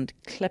Jurek and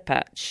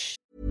Klepac.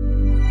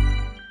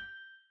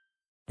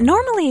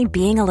 Normally,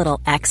 being a little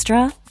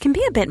extra can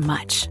be a bit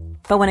much.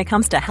 But when it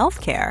comes to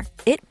healthcare,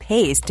 it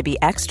pays to be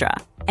extra.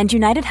 And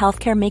United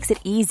Healthcare makes it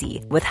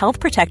easy with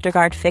Health Protector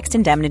Guard fixed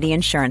indemnity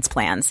insurance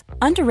plans.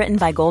 Underwritten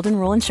by Golden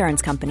Rule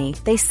Insurance Company,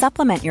 they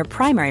supplement your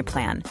primary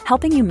plan,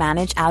 helping you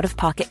manage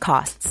out-of-pocket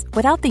costs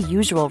without the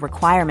usual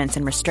requirements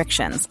and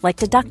restrictions like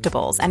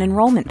deductibles and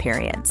enrollment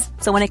periods.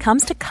 So when it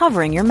comes to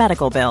covering your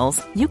medical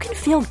bills, you can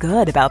feel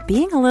good about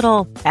being a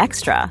little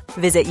extra.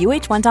 Visit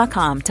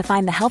UH1.com to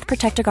find the Health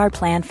Protector Guard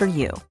plan for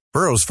you.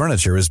 Burrow's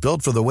furniture is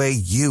built for the way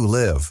you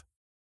live.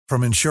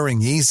 From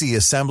ensuring easy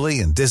assembly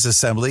and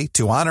disassembly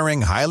to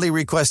honoring highly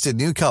requested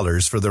new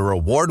colors for their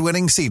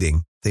award-winning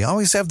seating, they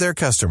always have their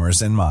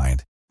customers in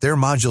mind. Their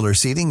modular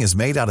seating is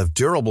made out of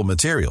durable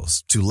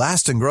materials to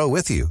last and grow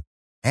with you.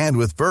 And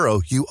with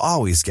Burrow, you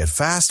always get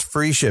fast,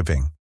 free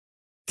shipping.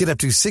 Get up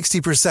to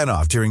 60%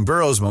 off during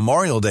Burrow's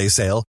Memorial Day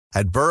sale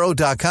at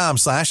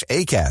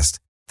burrow.com/ACAST.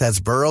 That's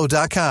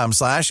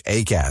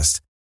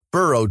burrow.com/ACAST.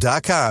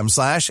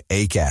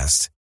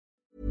 burrow.com/ACAST.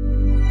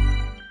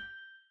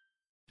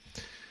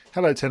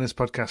 Hello, Tennis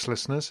Podcast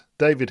listeners.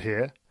 David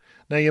here.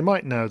 Now, you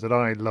might know that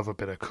I love a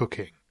bit of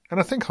cooking,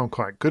 and I think I'm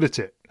quite good at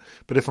it.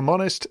 But if I'm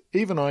honest,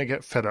 even I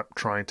get fed up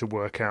trying to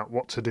work out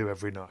what to do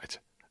every night.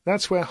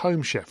 That's where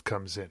Home Chef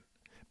comes in.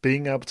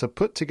 Being able to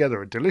put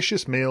together a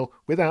delicious meal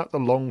without the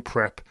long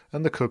prep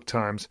and the cook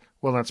times,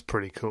 well, that's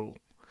pretty cool.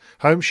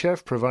 Home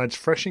Chef provides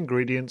fresh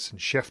ingredients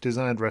and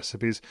chef-designed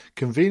recipes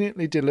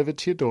conveniently delivered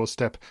to your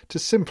doorstep to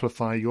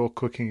simplify your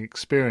cooking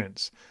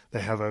experience. They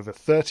have over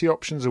 30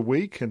 options a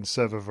week and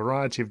serve a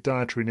variety of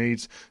dietary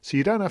needs, so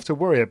you don't have to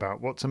worry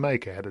about what to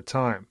make ahead of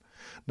time.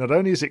 Not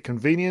only is it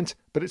convenient,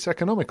 but it's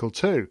economical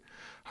too.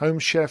 Home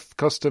Chef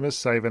customers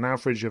save an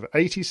average of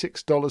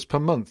 $86 per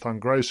month on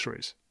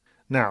groceries.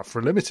 Now, for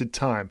a limited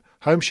time,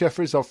 Home Chef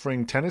is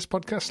offering Tennis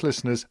Podcast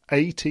listeners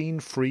 18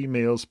 free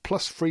meals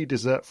plus free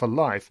dessert for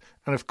life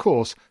and, of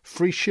course,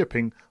 free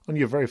shipping on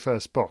your very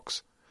first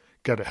box.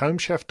 Go to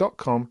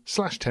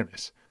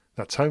homechef.com/tennis.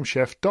 That's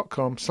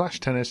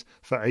homechef.com/tennis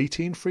for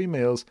 18 free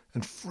meals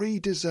and free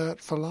dessert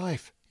for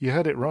life. You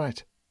heard it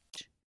right.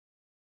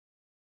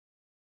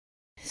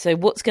 So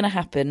what's going to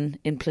happen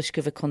in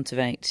Pliskova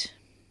Kontaveit?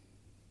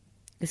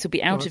 This will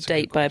be out of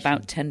date by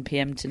about 10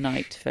 p.m.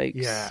 tonight,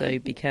 folks, so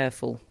be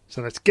careful.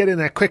 So let's get in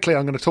there quickly.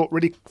 I'm going to talk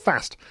really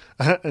fast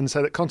and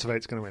say that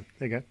Kontaveit's going to win.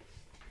 There you go.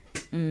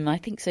 I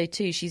think so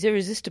too. She's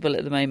irresistible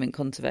at the moment,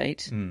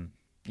 Kontaveit.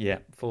 Yeah,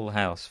 full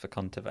house for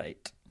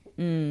Kontaveit.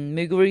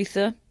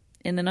 Muguruza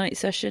in the night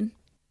session?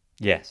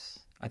 Yes,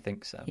 I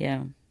think so.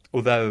 Yeah.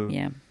 Although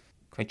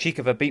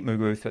Krejcikova beat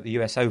Muguruza at the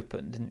US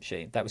Open, didn't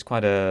she? That was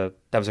a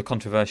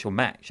controversial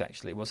match,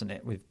 actually, wasn't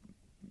it? With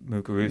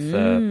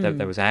Muguruza,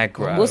 there was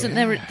aggro. Wasn't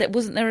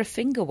there a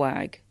finger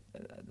wag?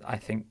 I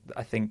think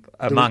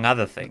among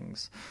other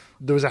things.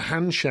 There was a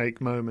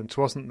handshake moment,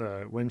 wasn't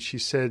there, when she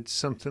said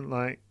something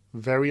like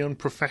 "very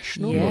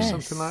unprofessional" or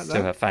something like that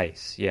to her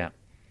face. Yeah.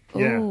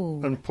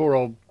 Ooh. And poor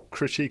old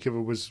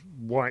Krejcikova was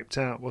wiped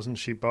out, wasn't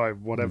she, by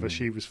whatever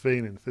she was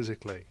feeling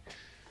physically.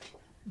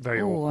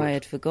 Very awkward. I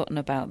had forgotten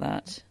about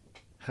that.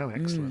 How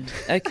excellent.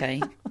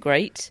 Okay,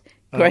 great.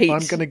 I'm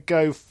going to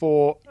go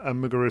for a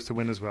Muguruza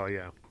win as well,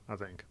 I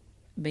think.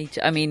 Me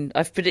too. I mean,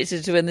 I've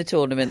predicted to win the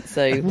tournament,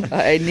 so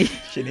I need...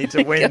 She needs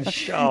to win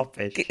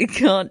sharpish.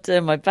 Can't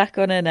turn my back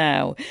on her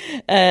now.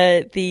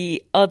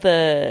 The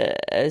other...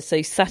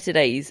 so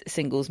Saturday's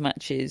singles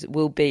matches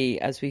will be,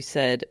 as we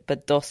said,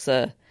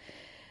 Badosa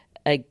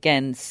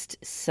against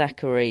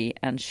Sakkari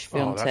and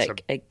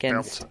Swiatek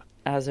against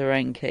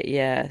Azarenka.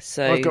 Yeah,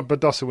 so... I've got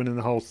Badosa winning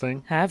the whole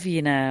thing. Have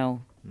you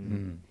now?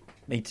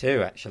 Me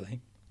too, actually.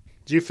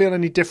 Do you feel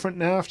any different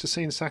now after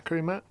seeing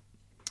Sakkari, Matt?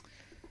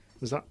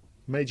 Has that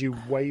made you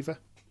waver?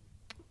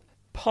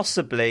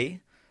 Possibly,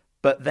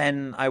 but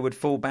then I would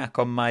fall back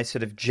on my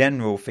sort of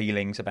general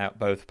feelings about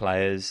both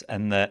players,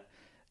 and that,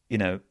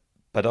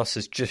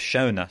 Badosa's just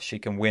shown us she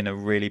can win a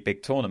really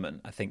big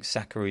tournament. I think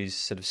Sakkari's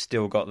sort of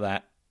still got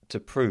that to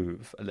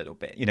prove a little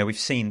bit. We've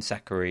seen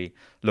Sakkari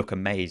look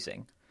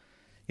amazing.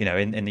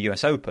 In the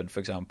US Open, for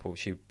example,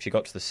 she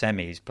got to the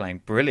semis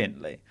playing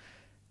brilliantly,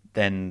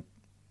 then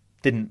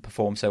didn't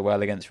perform so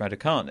well against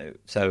Raducanu.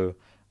 So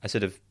I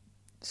sort of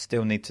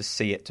still need to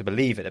see it to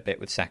believe it a bit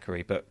with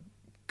Sakkari, but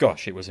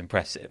gosh, it was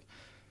impressive.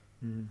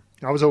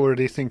 I was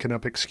already thinking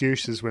up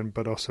excuses when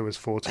Badosa was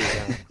 4-2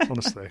 down,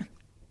 honestly.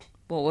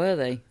 What were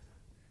they?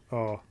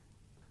 Oh,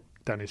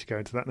 don't need to go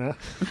into that now.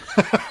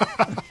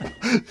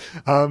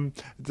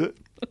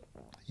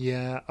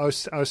 I was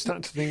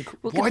starting to think,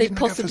 why didn't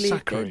I go for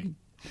Sakkari?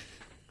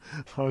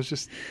 I was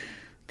just...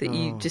 That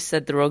you just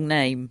said the wrong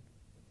name.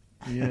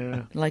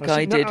 Yeah. Like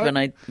I did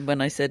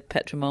when I said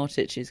Petra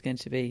Martic is going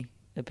to be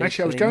a big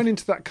Actually, I was going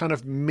into that kind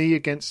of me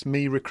against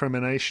me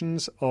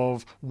recriminations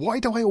of why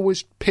do I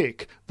always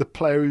pick the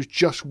player who's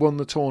just won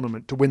the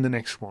tournament to win the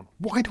next one?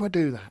 Why do I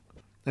do that?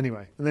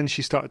 Anyway, and then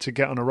she started to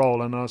get on a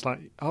roll and I was like,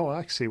 oh,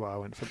 I see why I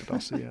went for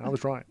Badosa. Yeah, I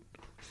was right.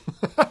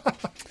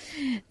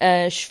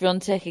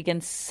 Swiatek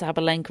against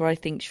Sabalenka. I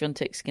think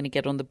Swiatek's going to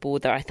get on the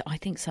board there. I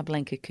think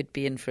Sabalenka could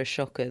be in for a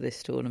shocker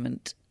this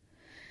tournament.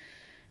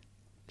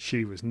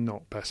 She was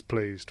not best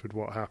pleased with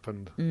what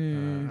happened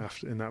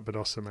after in that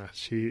Badosa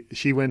match.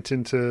 She went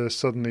into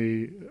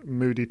suddenly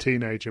moody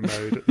teenager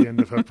mode at the end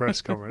of her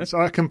press conference.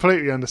 I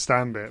completely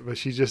understand it, but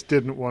she just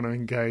didn't want to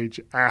engage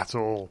at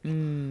all.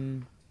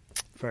 Very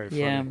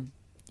funny.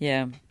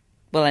 Yeah.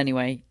 Well,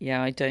 anyway,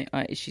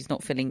 she's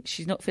not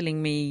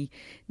filling me.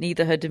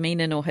 Neither her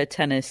demeanour nor her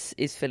tennis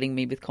is filling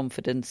me with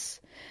confidence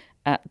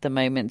at the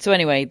moment. So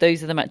anyway,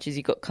 those are the matches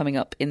you've got coming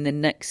up in the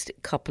next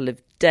couple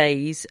of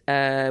days.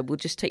 We'll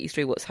just take you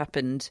through what's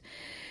happened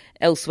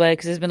elsewhere,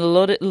 because there's been a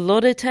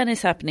lot of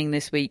tennis happening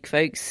this week,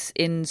 folks.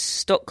 In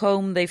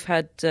Stockholm, they've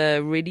had a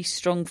really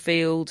strong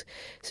field,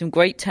 some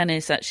great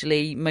tennis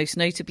actually, most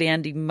notably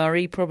Andy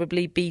Murray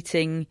probably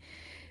beating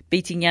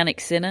Jannik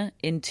Sinner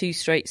in 2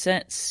 straight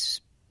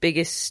sets.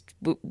 Biggest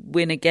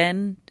win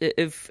again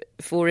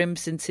for him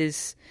since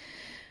his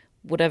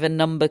whatever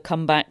number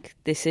comeback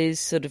this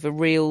is, sort of a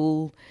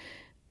real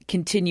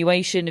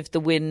continuation of the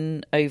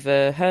win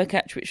over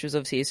Hurkacz, which was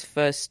obviously his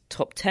first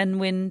top 10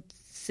 win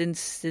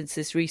since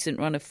this recent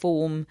run of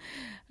form.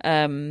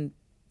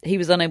 He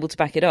was unable to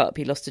back it up.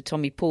 He lost to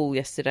Tommy Paul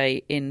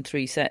yesterday in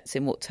 3 sets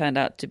in what turned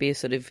out to be a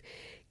sort of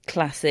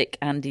classic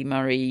Andy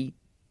Murray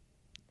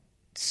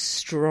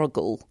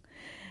struggle.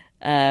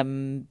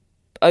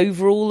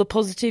 Overall a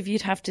positive,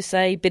 you'd have to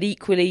say, but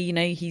equally,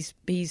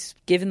 he's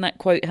given that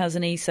quote,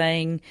 hasn't he,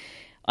 saying,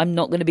 I'm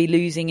not going to be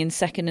losing in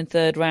second and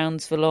third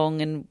rounds for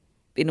long, and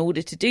in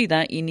order to do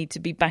that, you need to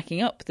be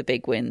backing up the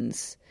big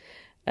wins.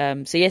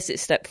 So yes,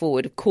 it's a step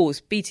forward. Of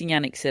course, beating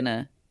Jannik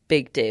Sinner,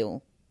 big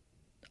deal,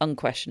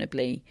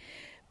 unquestionably,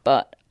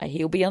 but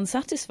he'll be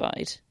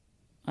unsatisfied,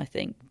 I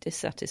think,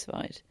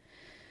 dissatisfied.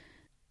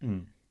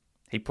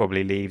 He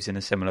probably leaves in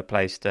a similar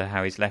place to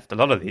how he's left a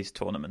lot of these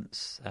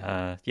tournaments.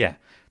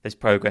 There's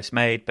progress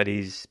made, but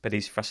he's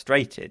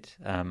frustrated.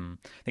 I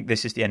think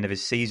this is the end of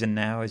his season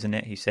now, isn't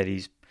it? He said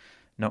he's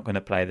not going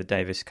to play the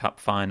Davis Cup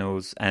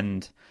finals,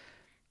 and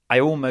I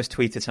almost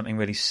tweeted something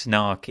really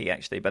snarky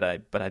actually, but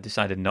I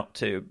decided not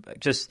to.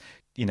 Just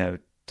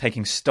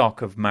taking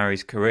stock of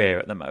Murray's career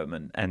at the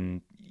moment,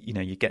 and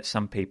you get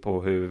some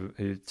people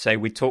who say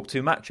we talk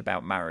too much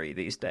about Murray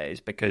these days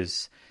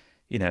because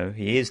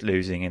he is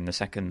losing in the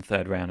second,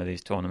 third round of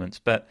these tournaments.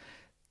 But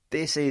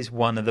this is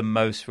one of the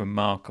most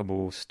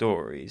remarkable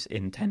stories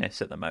in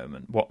tennis at the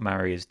moment, what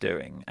Murray is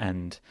doing.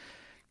 And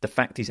the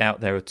fact he's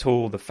out there at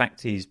all, the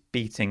fact he's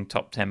beating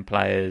top 10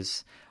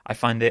 players, I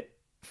find it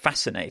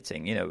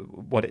fascinating.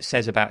 What it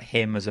says about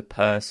him as a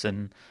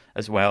person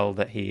as well,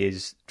 that he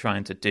is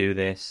trying to do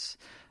this.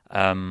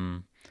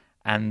 And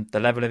the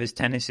level of his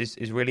tennis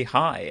is really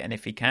high. And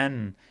if he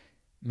can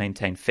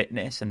maintain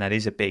fitness, and that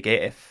is a big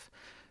if,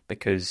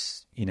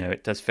 because,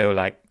 it does feel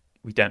like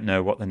we don't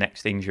know what the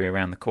next injury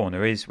around the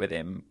corner is with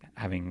him,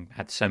 having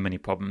had so many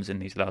problems in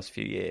these last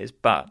few years.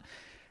 But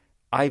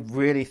I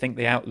really think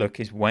the outlook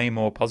is way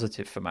more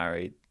positive for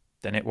Murray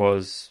than it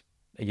was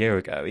a year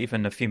ago,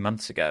 even a few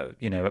months ago.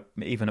 You know,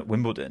 even at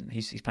Wimbledon,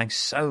 he's playing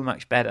so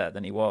much better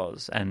than he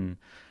was, and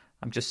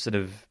I'm just sort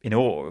of in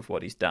awe of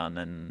what he's done,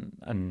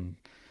 and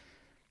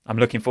I'm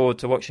looking forward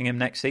to watching him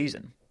next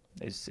season.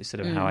 Is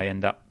sort of how I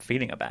end up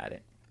feeling about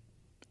it.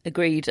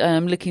 Agreed.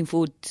 I'm looking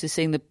forward to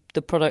seeing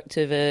the product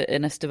of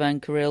an Esteban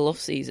Carril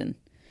off-season.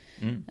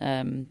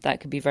 That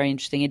could be very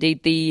interesting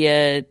indeed.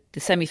 The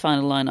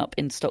semi-final lineup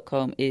in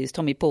Stockholm is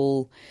Tommy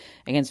Paul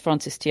against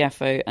Francis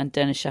Tiafoe and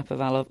Denis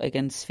Shapovalov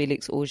against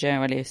Felix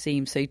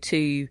Auger-Aliassime. So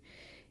 2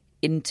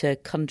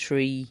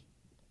 inter-country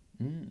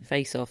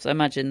face-offs. I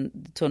imagine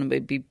the tournament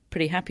would be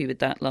pretty happy with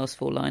that last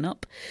 4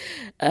 lineup.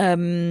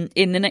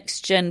 In the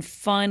next gen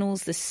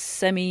finals, the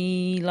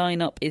semi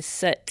lineup is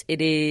set.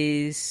 It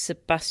is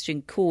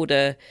Sebastian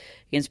Korda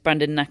against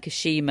Brandon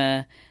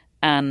Nakashima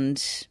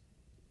and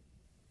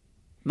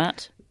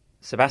Matt?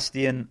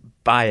 Sebastian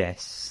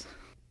Baez.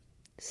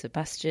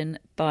 Sebastian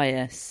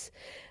Baez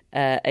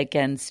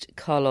against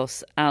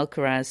Carlos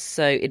Alcaraz.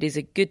 So it is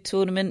a good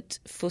tournament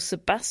for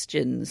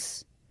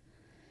Sebastians.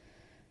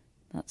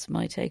 That's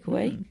my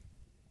takeaway.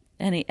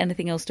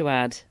 Anything else to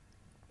add?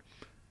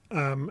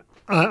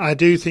 I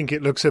do think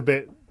it looks a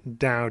bit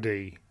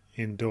dowdy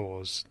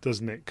indoors,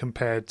 doesn't it,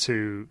 compared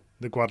to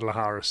the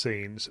Guadalajara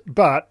scenes?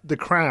 But the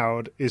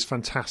crowd is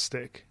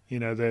fantastic. You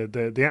know,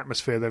 the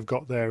atmosphere they've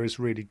got there is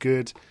really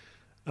good.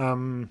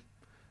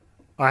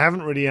 I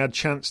haven't really had a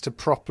chance to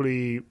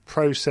properly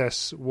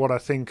process what I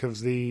think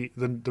of the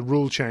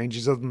rule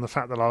changes, other than the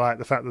fact that I like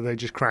the fact that they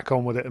just crack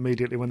on with it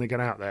immediately when they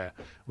get out there,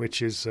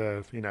 which is,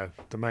 the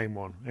main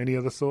one. Any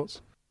other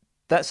thoughts?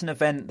 That's an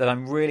event that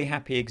I'm really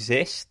happy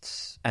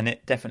exists, and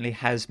it definitely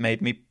has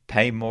made me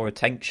pay more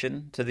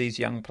attention to these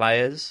young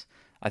players,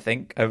 I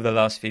think, over the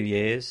last few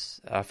years.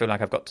 I feel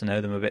like I've got to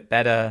know them a bit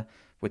better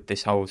with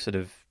this whole sort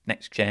of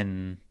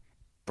next-gen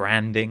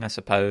branding, I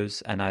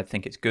suppose, and I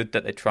think it's good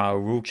that they trial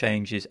rule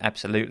changes,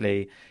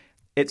 absolutely.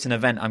 It's an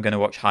event I'm going to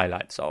watch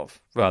highlights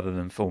of rather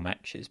than full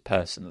matches,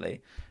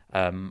 personally.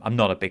 I'm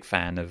not a big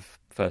fan of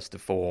first to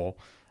 4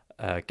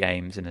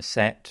 games in a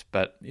set,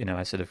 but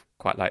I sort of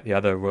quite like the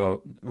other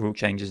rule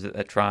changes that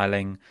they're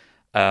trialing.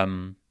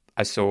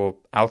 I saw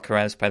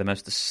Alcaraz play the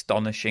most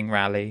astonishing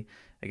rally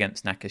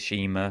against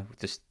Nakashima.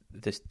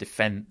 This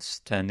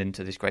defence turned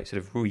into this great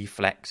sort of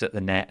reflex at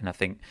the net, and I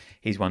think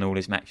he's won all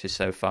his matches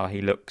so far.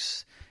 He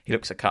looks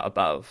a cut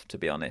above, to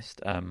be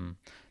honest.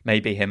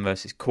 Maybe him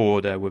versus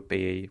Korda would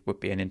be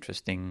an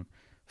interesting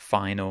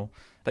final.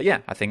 But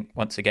yeah, I think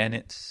once again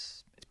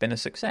it's been a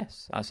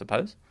success, I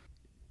suppose.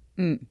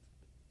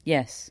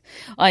 Yes,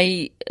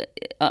 I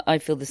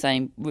feel the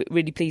same.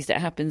 Really pleased it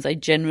happens. I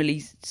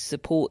generally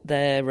support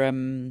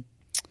their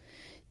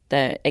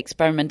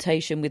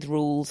experimentation with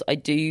rules.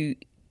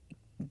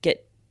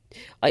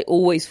 I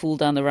always fall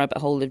down the rabbit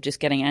hole of just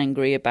getting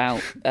angry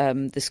about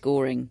the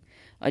scoring.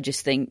 I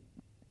just think,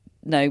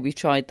 no, we've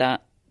tried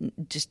that.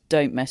 Just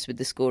don't mess with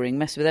the scoring.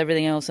 Mess with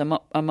everything else. I'm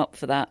up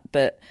for that.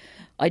 But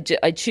I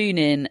tune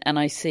in and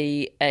I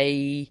see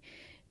a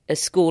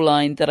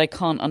scoreline that I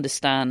can't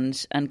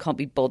understand and can't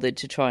be bothered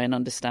to try and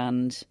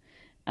understand,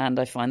 and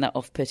I find that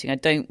off-putting. I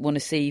don't want to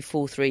see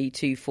 4-3,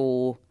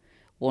 2-4,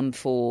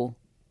 1-4.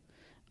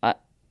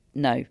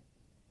 No,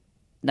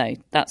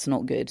 that's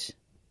not good.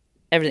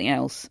 Everything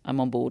else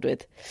I'm on board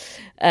with.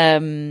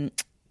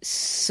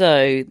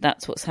 So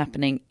that's what's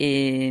happening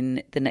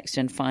in the Next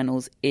Gen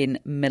Finals in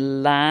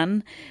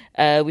Milan.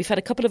 We've had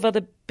a couple of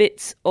other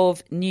bits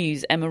of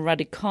news. Emma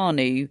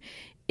Raducanu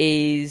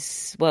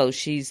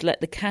she's let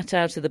the cat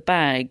out of the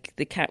bag.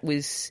 The cat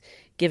was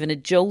given a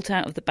jolt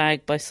out of the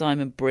bag by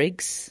Simon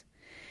Briggs,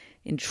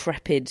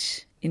 intrepid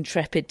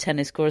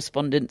tennis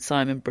correspondent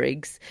Simon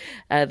Briggs,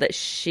 that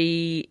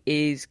she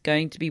is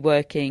going to be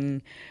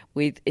working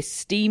with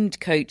esteemed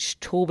coach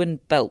Torben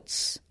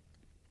Beltz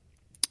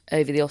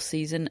over the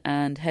off-season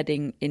and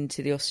heading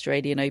into the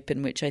Australian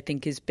Open, which I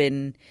think has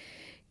been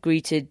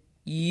greeted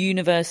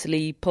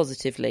universally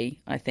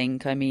positively, I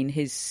think. I mean,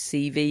 his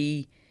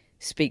CV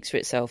speaks for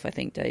itself, I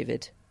think,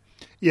 David.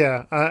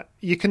 Yeah,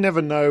 you can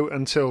never know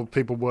until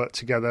people work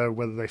together,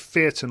 whether they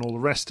fit and all the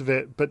rest of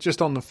it. But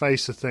just on the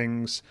face of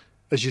things,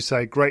 as you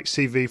say, great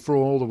CV for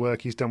all the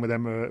work he's done with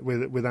Emma,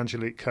 with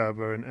Angelique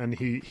Kerber, and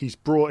he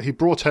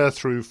brought her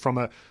through from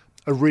a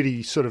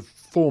really sort of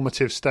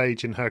formative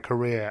stage in her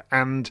career,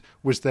 and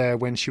was there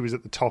when she was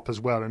at the top as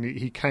well. And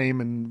he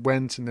came and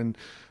went, and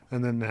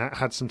then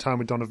had some time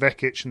with Donna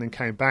Vekic, and then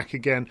came back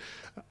again.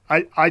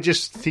 I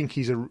just think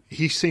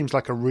he seems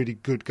like a really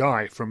good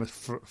guy for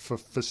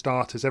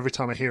starters. Every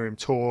time I hear him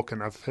talk,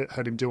 and I've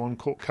heard him do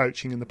on-court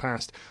coaching in the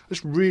past, I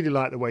just really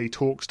like the way he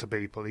talks to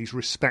people. He's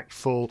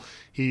respectful,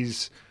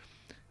 he's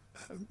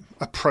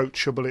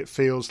approachable, it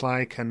feels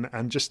like,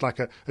 and just like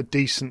a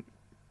decent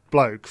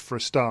bloke for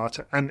a start.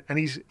 And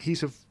he's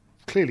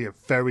clearly a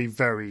very,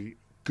 very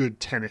good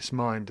tennis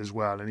mind as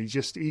well, and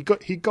he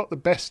got the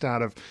best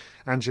out of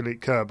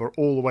Angelique Kerber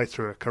all the way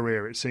through her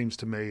career, it seems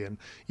to me, and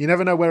you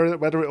never know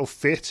whether it'll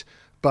fit,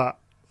 but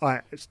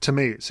to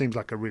me it seems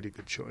like a really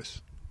good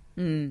choice.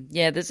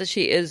 Yeah,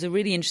 there's a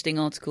really interesting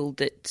article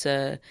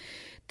that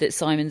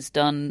Simon's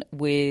done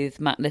with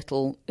Matt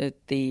Little,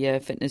 the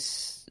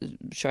fitness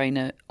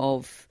trainer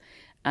of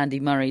Andy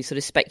Murray, sort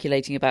of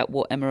speculating about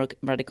what Emma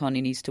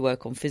Raducanu needs to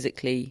work on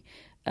physically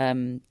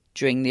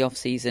during the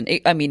off-season.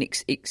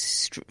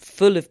 It's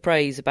full of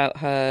praise about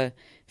her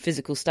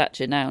physical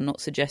stature now,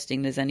 not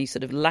suggesting there's any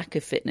sort of lack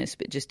of fitness,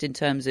 but just in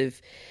terms of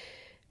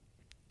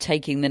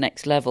taking the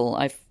next level,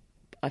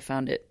 I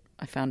found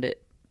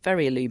it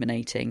very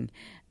illuminating.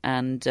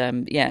 And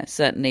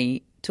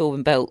certainly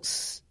Torben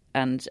Beltz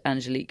and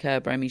Angelique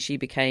Kerber, I mean, she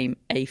became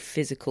a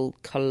physical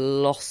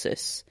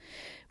colossus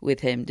with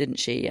him, didn't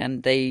she?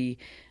 And there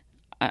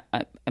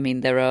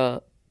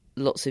are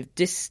lots of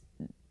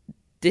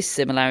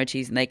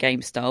dissimilarities in their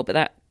game style, but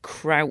that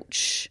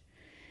crouch,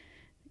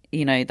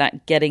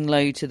 that getting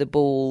low to the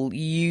ball,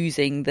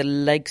 using the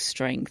leg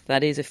strength,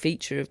 that is a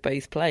feature of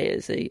both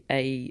players,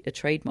 a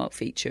trademark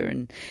feature.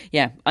 And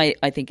yeah,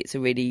 I think it's a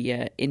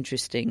really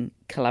interesting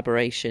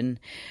collaboration.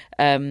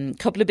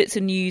 Couple of bits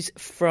of news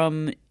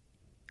from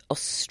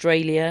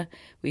Australia.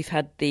 We've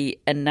had the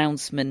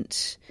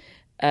announcement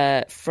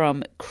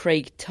from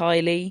Craig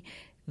Tiley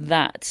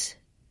that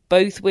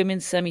both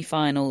women's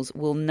semi-finals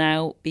will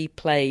now be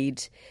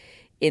played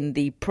in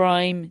the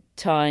prime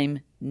time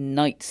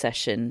night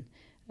session,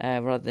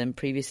 rather than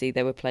previously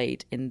they were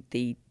played in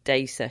the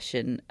day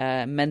session.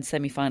 Men's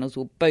semi-finals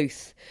will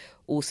both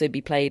also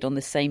be played on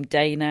the same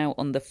day now,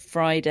 on the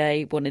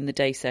Friday, one in the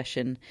day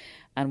session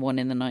and one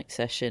in the night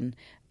session.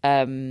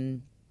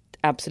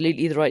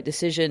 Absolutely the right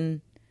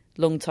decision.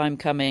 Long time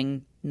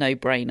coming,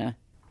 no-brainer.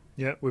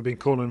 Yeah, we've been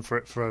calling for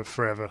it for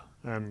forever,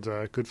 and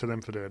good for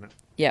them for doing it.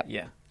 Yep.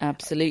 Yeah,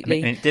 absolutely.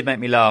 I mean, it did make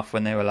me laugh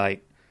when they were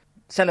like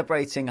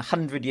celebrating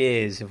 100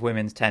 years of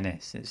women's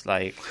tennis. It's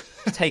like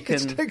it's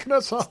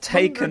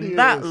taken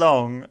that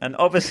long, and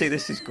obviously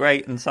this is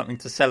great and something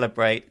to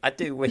celebrate. I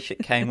do wish it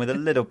came with a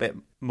little bit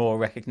more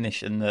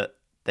recognition that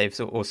they've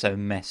sort of also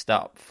messed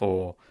up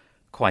for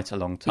quite a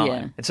long time.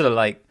 Yeah. It's sort of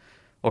like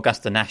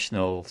Augusta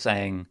National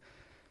saying,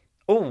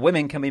 all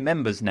women can be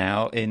members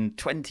now in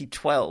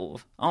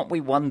 2012. Aren't we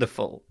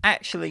wonderful?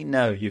 Actually,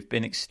 no, you've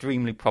been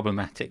extremely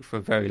problematic for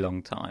a very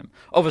long time.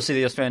 Obviously,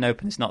 the Australian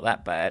Open is not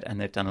that bad,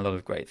 and they've done a lot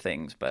of great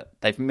things, but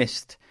they've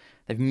missed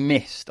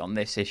on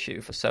this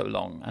issue for so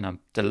long, and I'm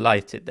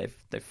delighted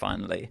they've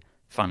finally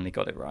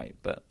got it right.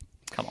 But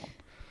come on.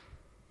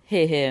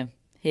 Hear,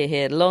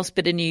 hear. Last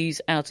bit of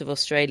news out of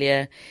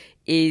Australia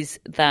is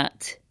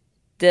that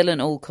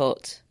Dylan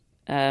Alcott,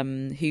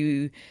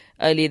 who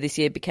earlier this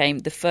year became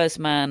the first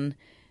man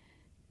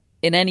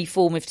in any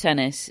form of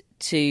tennis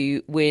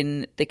to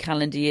win the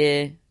calendar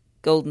year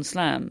Golden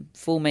Slam,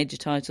 4 major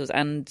titles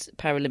and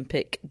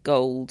Paralympic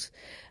gold.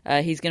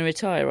 He's going to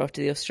retire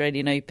after the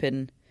Australian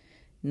Open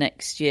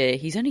next year.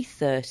 He's only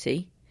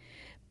 30,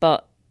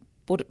 but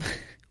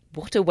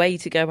what a way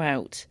to go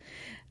out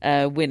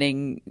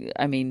winning.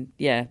 I mean,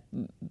 yeah,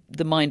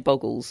 the mind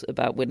boggles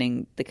about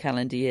winning the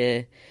calendar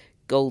year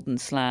Golden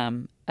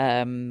Slam.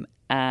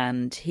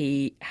 And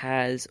he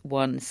has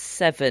won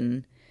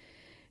 7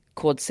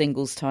 quad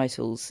singles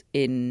titles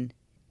in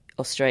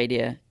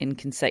Australia in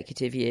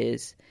consecutive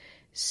years.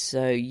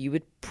 So you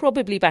would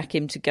probably back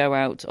him to go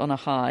out on a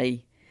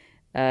high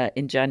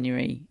in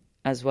January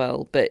as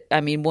well. But I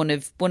mean, one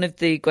of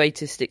the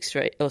greatest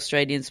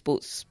Australian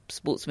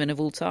sportsmen of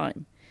all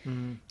time,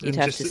 you'd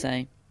have to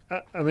say.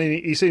 I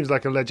mean, he seems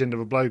like a legend of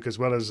a bloke as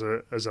well as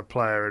a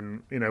player.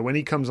 And, when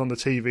he comes on the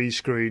TV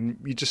screen,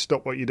 you just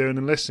stop what you're doing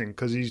and listen,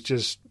 because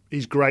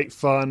he's great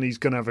fun. He's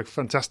going to have a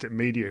fantastic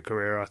media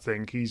career, I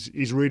think.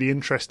 He's really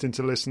interesting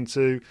to listen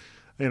to,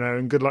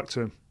 and good luck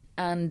to him.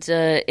 And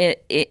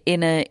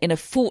in a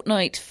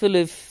fortnight full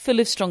of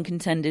strong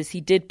contenders,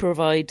 he did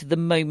provide the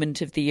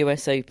moment of the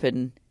US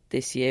Open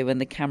this year when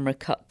the camera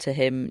cut to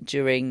him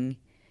during...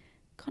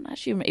 can't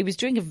actually remember. It was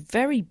during a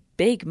very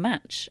big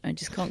match. I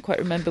just can't quite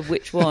remember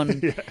which one.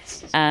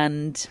 Yes.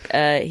 And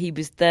he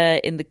was there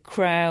in the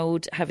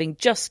crowd, having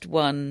just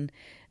won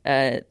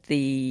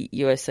the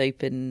US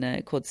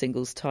Open quad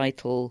singles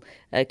title,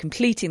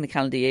 completing the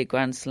calendar year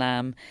Grand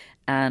Slam,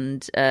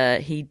 and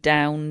he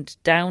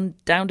chugged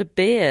down a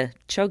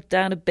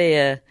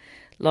beer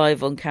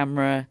live on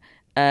camera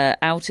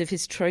out of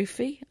his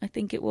trophy, I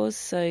think it was.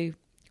 So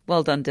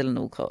well done, Dylan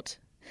Alcott.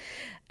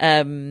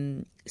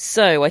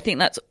 So I think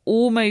that's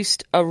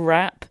almost a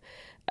wrap.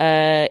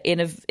 In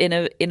a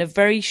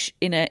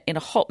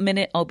hot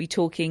minute, I'll be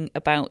talking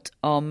about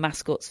our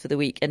mascots for the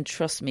week, and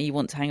trust me, you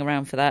want to hang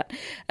around for that.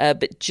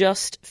 But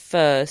just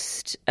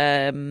first,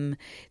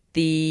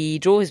 the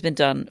draw has been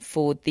done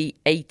for the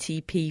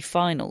ATP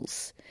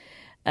finals.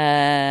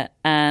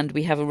 And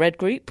we have a red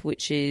group,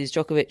 which is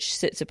Djokovic,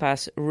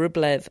 Tsitsipas,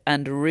 Rublev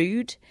and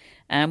Ruud.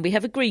 And we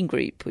have a green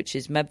group, which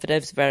is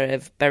Medvedev,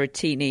 Zverev,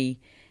 Berrettini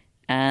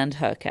and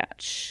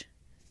Hurkacz.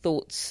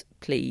 Thoughts,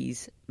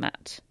 please,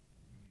 Matt?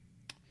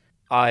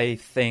 I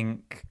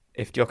think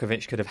if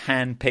Djokovic could have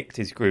handpicked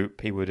his group,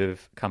 he would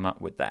have come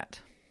up with that.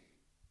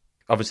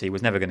 Obviously, he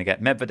was never going to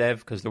get Medvedev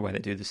because of the way they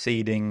do the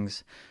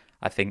seedings.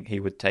 I think he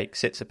would take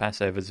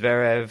Tsitsipas over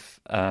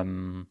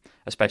Zverev,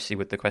 especially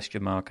with the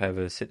question mark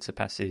over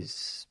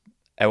Tsitsipas's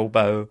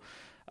elbow.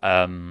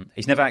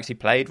 He's never actually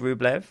played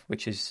Rublev,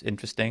 which is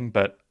interesting,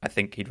 but I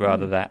think he'd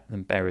rather that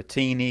than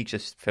Berrettini.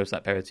 Just feels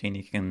like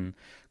Berrettini can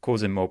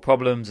cause him more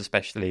problems,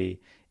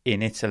 especially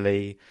in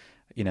Italy.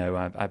 You know,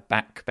 I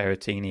back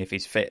Berrettini if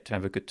he's fit to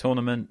have a good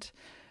tournament.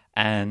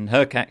 And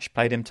Hurkacz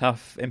played him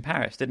tough in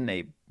Paris, didn't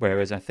he?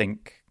 Whereas I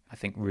think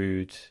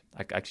Ruud,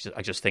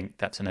 I just think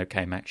that's an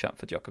okay matchup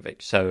for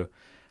Djokovic. So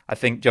I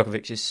think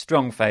Djokovic is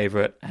strong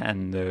favourite,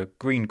 and the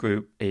green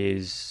group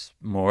is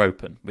more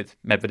open, with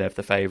Medvedev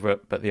the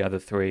favourite, but the other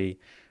three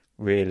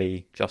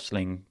really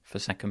jostling for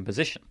second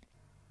position.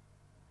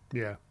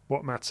 Yeah,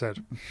 what Matt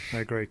said. I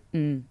agree.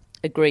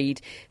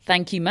 Agreed.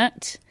 Thank you,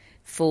 Matt,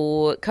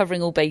 for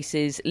covering all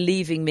bases,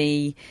 leaving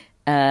me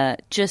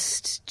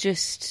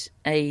just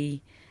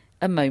a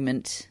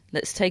moment.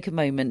 Let's take a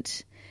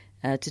moment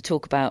to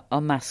talk about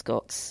our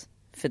mascots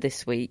for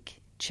this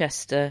week,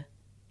 Chester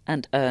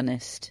and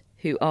Ernest,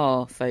 who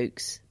are,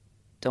 folks,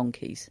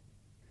 donkeys.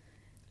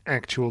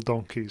 Actual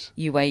donkeys.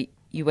 You wait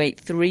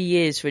 3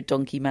 years for a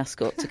donkey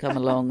mascot to come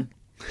along,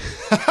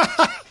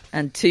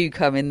 and 2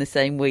 come in the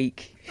same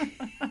week.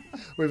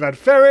 We've had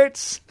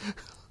ferrets.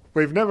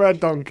 We've never had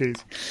donkeys.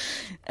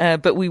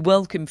 But we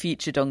welcome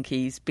future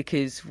donkeys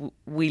because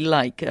we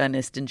like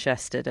Ernest and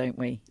Chester, don't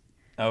we?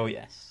 Oh,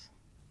 yes.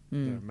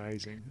 They're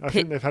amazing. I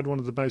think they've had one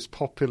of the most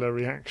popular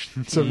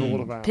reactions of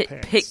all of our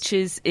pets.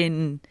 Pictures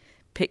in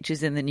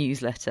the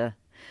newsletter,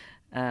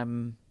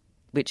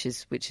 which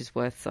is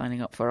worth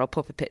signing up for. I'll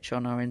pop a picture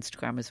on our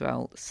Instagram as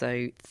well.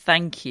 So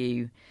thank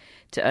you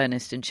to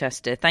Ernest and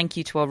Chester. Thank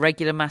you to our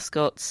regular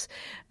mascots.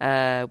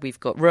 We've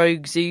got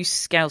Rogue,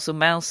 Zeus, Scousel,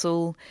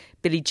 Mousel.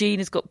 Billie Jean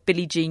has got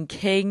Billie Jean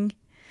King.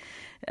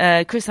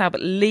 Chris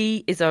Albert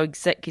Lee is our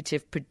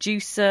executive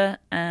producer.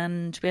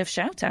 And we have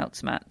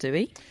shout-outs, Matt, do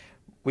we?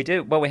 We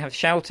do. Well, we have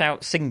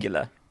shout-out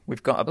singular.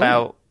 We've got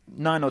about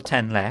 9 or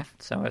 10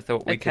 left, so I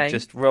thought we could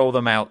just roll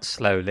them out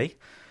slowly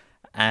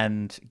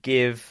and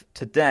give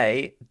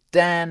today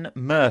Dan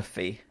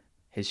Murphy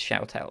his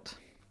shout-out.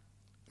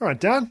 All right,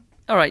 Dan.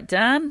 Like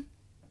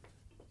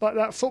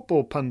that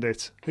football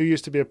pundit who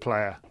used to be a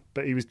player,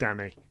 but he was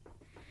Danny.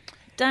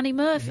 Danny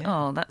Murphy.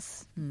 Yeah. Oh,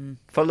 that's...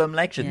 Fulham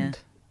legend. Yeah.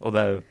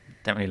 Although,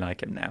 don't really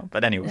like him now.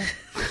 But anyway.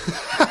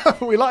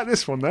 We like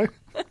this one, though.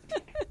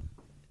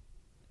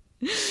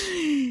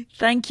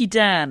 Thank you,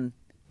 Dan.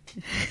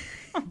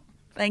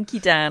 Thank you,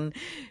 Dan,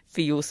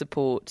 for your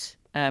support.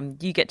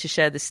 You get to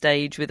share the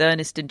stage with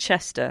Ernest and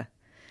Chester.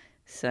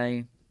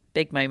 So,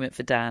 big moment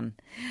for Dan.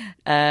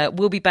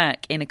 We'll be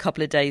back in a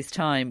couple of days'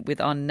 time with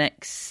our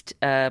next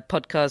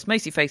podcast,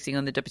 mostly focusing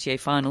on the WTA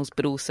finals,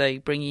 but also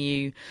bringing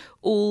you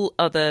all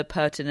other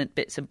pertinent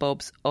bits and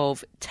bobs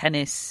of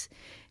tennis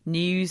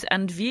news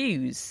and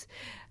views.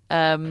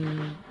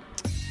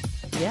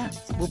 Yeah,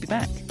 we'll be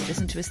back.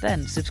 Listen to us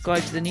then.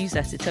 Subscribe to the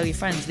newsletter. Tell your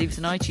friends. Leave us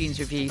an iTunes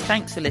review.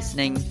 Thanks for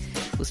listening.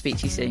 We'll speak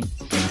to you soon.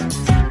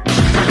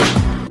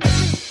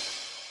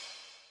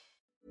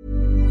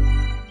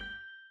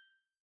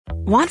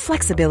 Want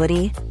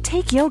flexibility?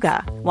 Take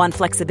yoga. Want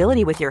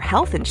flexibility with your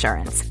health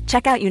insurance?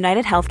 Check out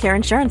United Healthcare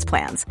Insurance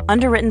Plans.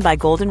 Underwritten by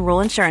Golden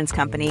Rule Insurance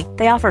Company,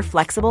 they offer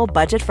flexible,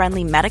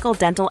 budget-friendly medical,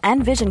 dental,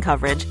 and vision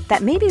coverage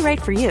that may be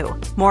right for you.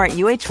 More at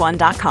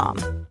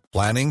uh1.com.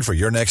 Planning for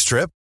your next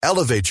trip?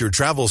 Elevate your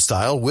travel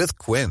style with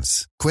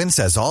Quince. Quince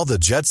has all the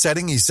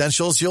jet-setting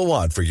essentials you'll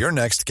want for your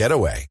next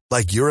getaway,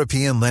 like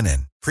European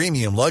linen,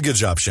 premium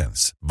luggage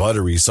options,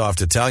 buttery soft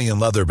Italian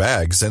leather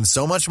bags, and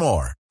so much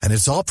more. And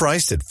it's all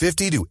priced at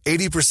 50 to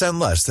 80%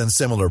 less than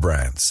similar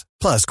brands.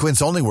 Plus, Quince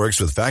only works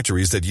with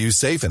factories that use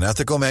safe and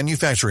ethical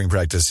manufacturing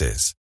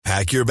practices.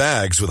 Pack your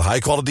bags with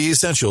high-quality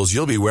essentials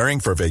you'll be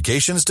wearing for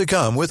vacations to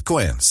come with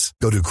Quince.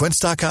 Go to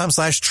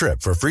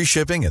quince.com/trip for free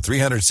shipping and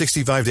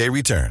 365-day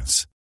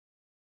returns.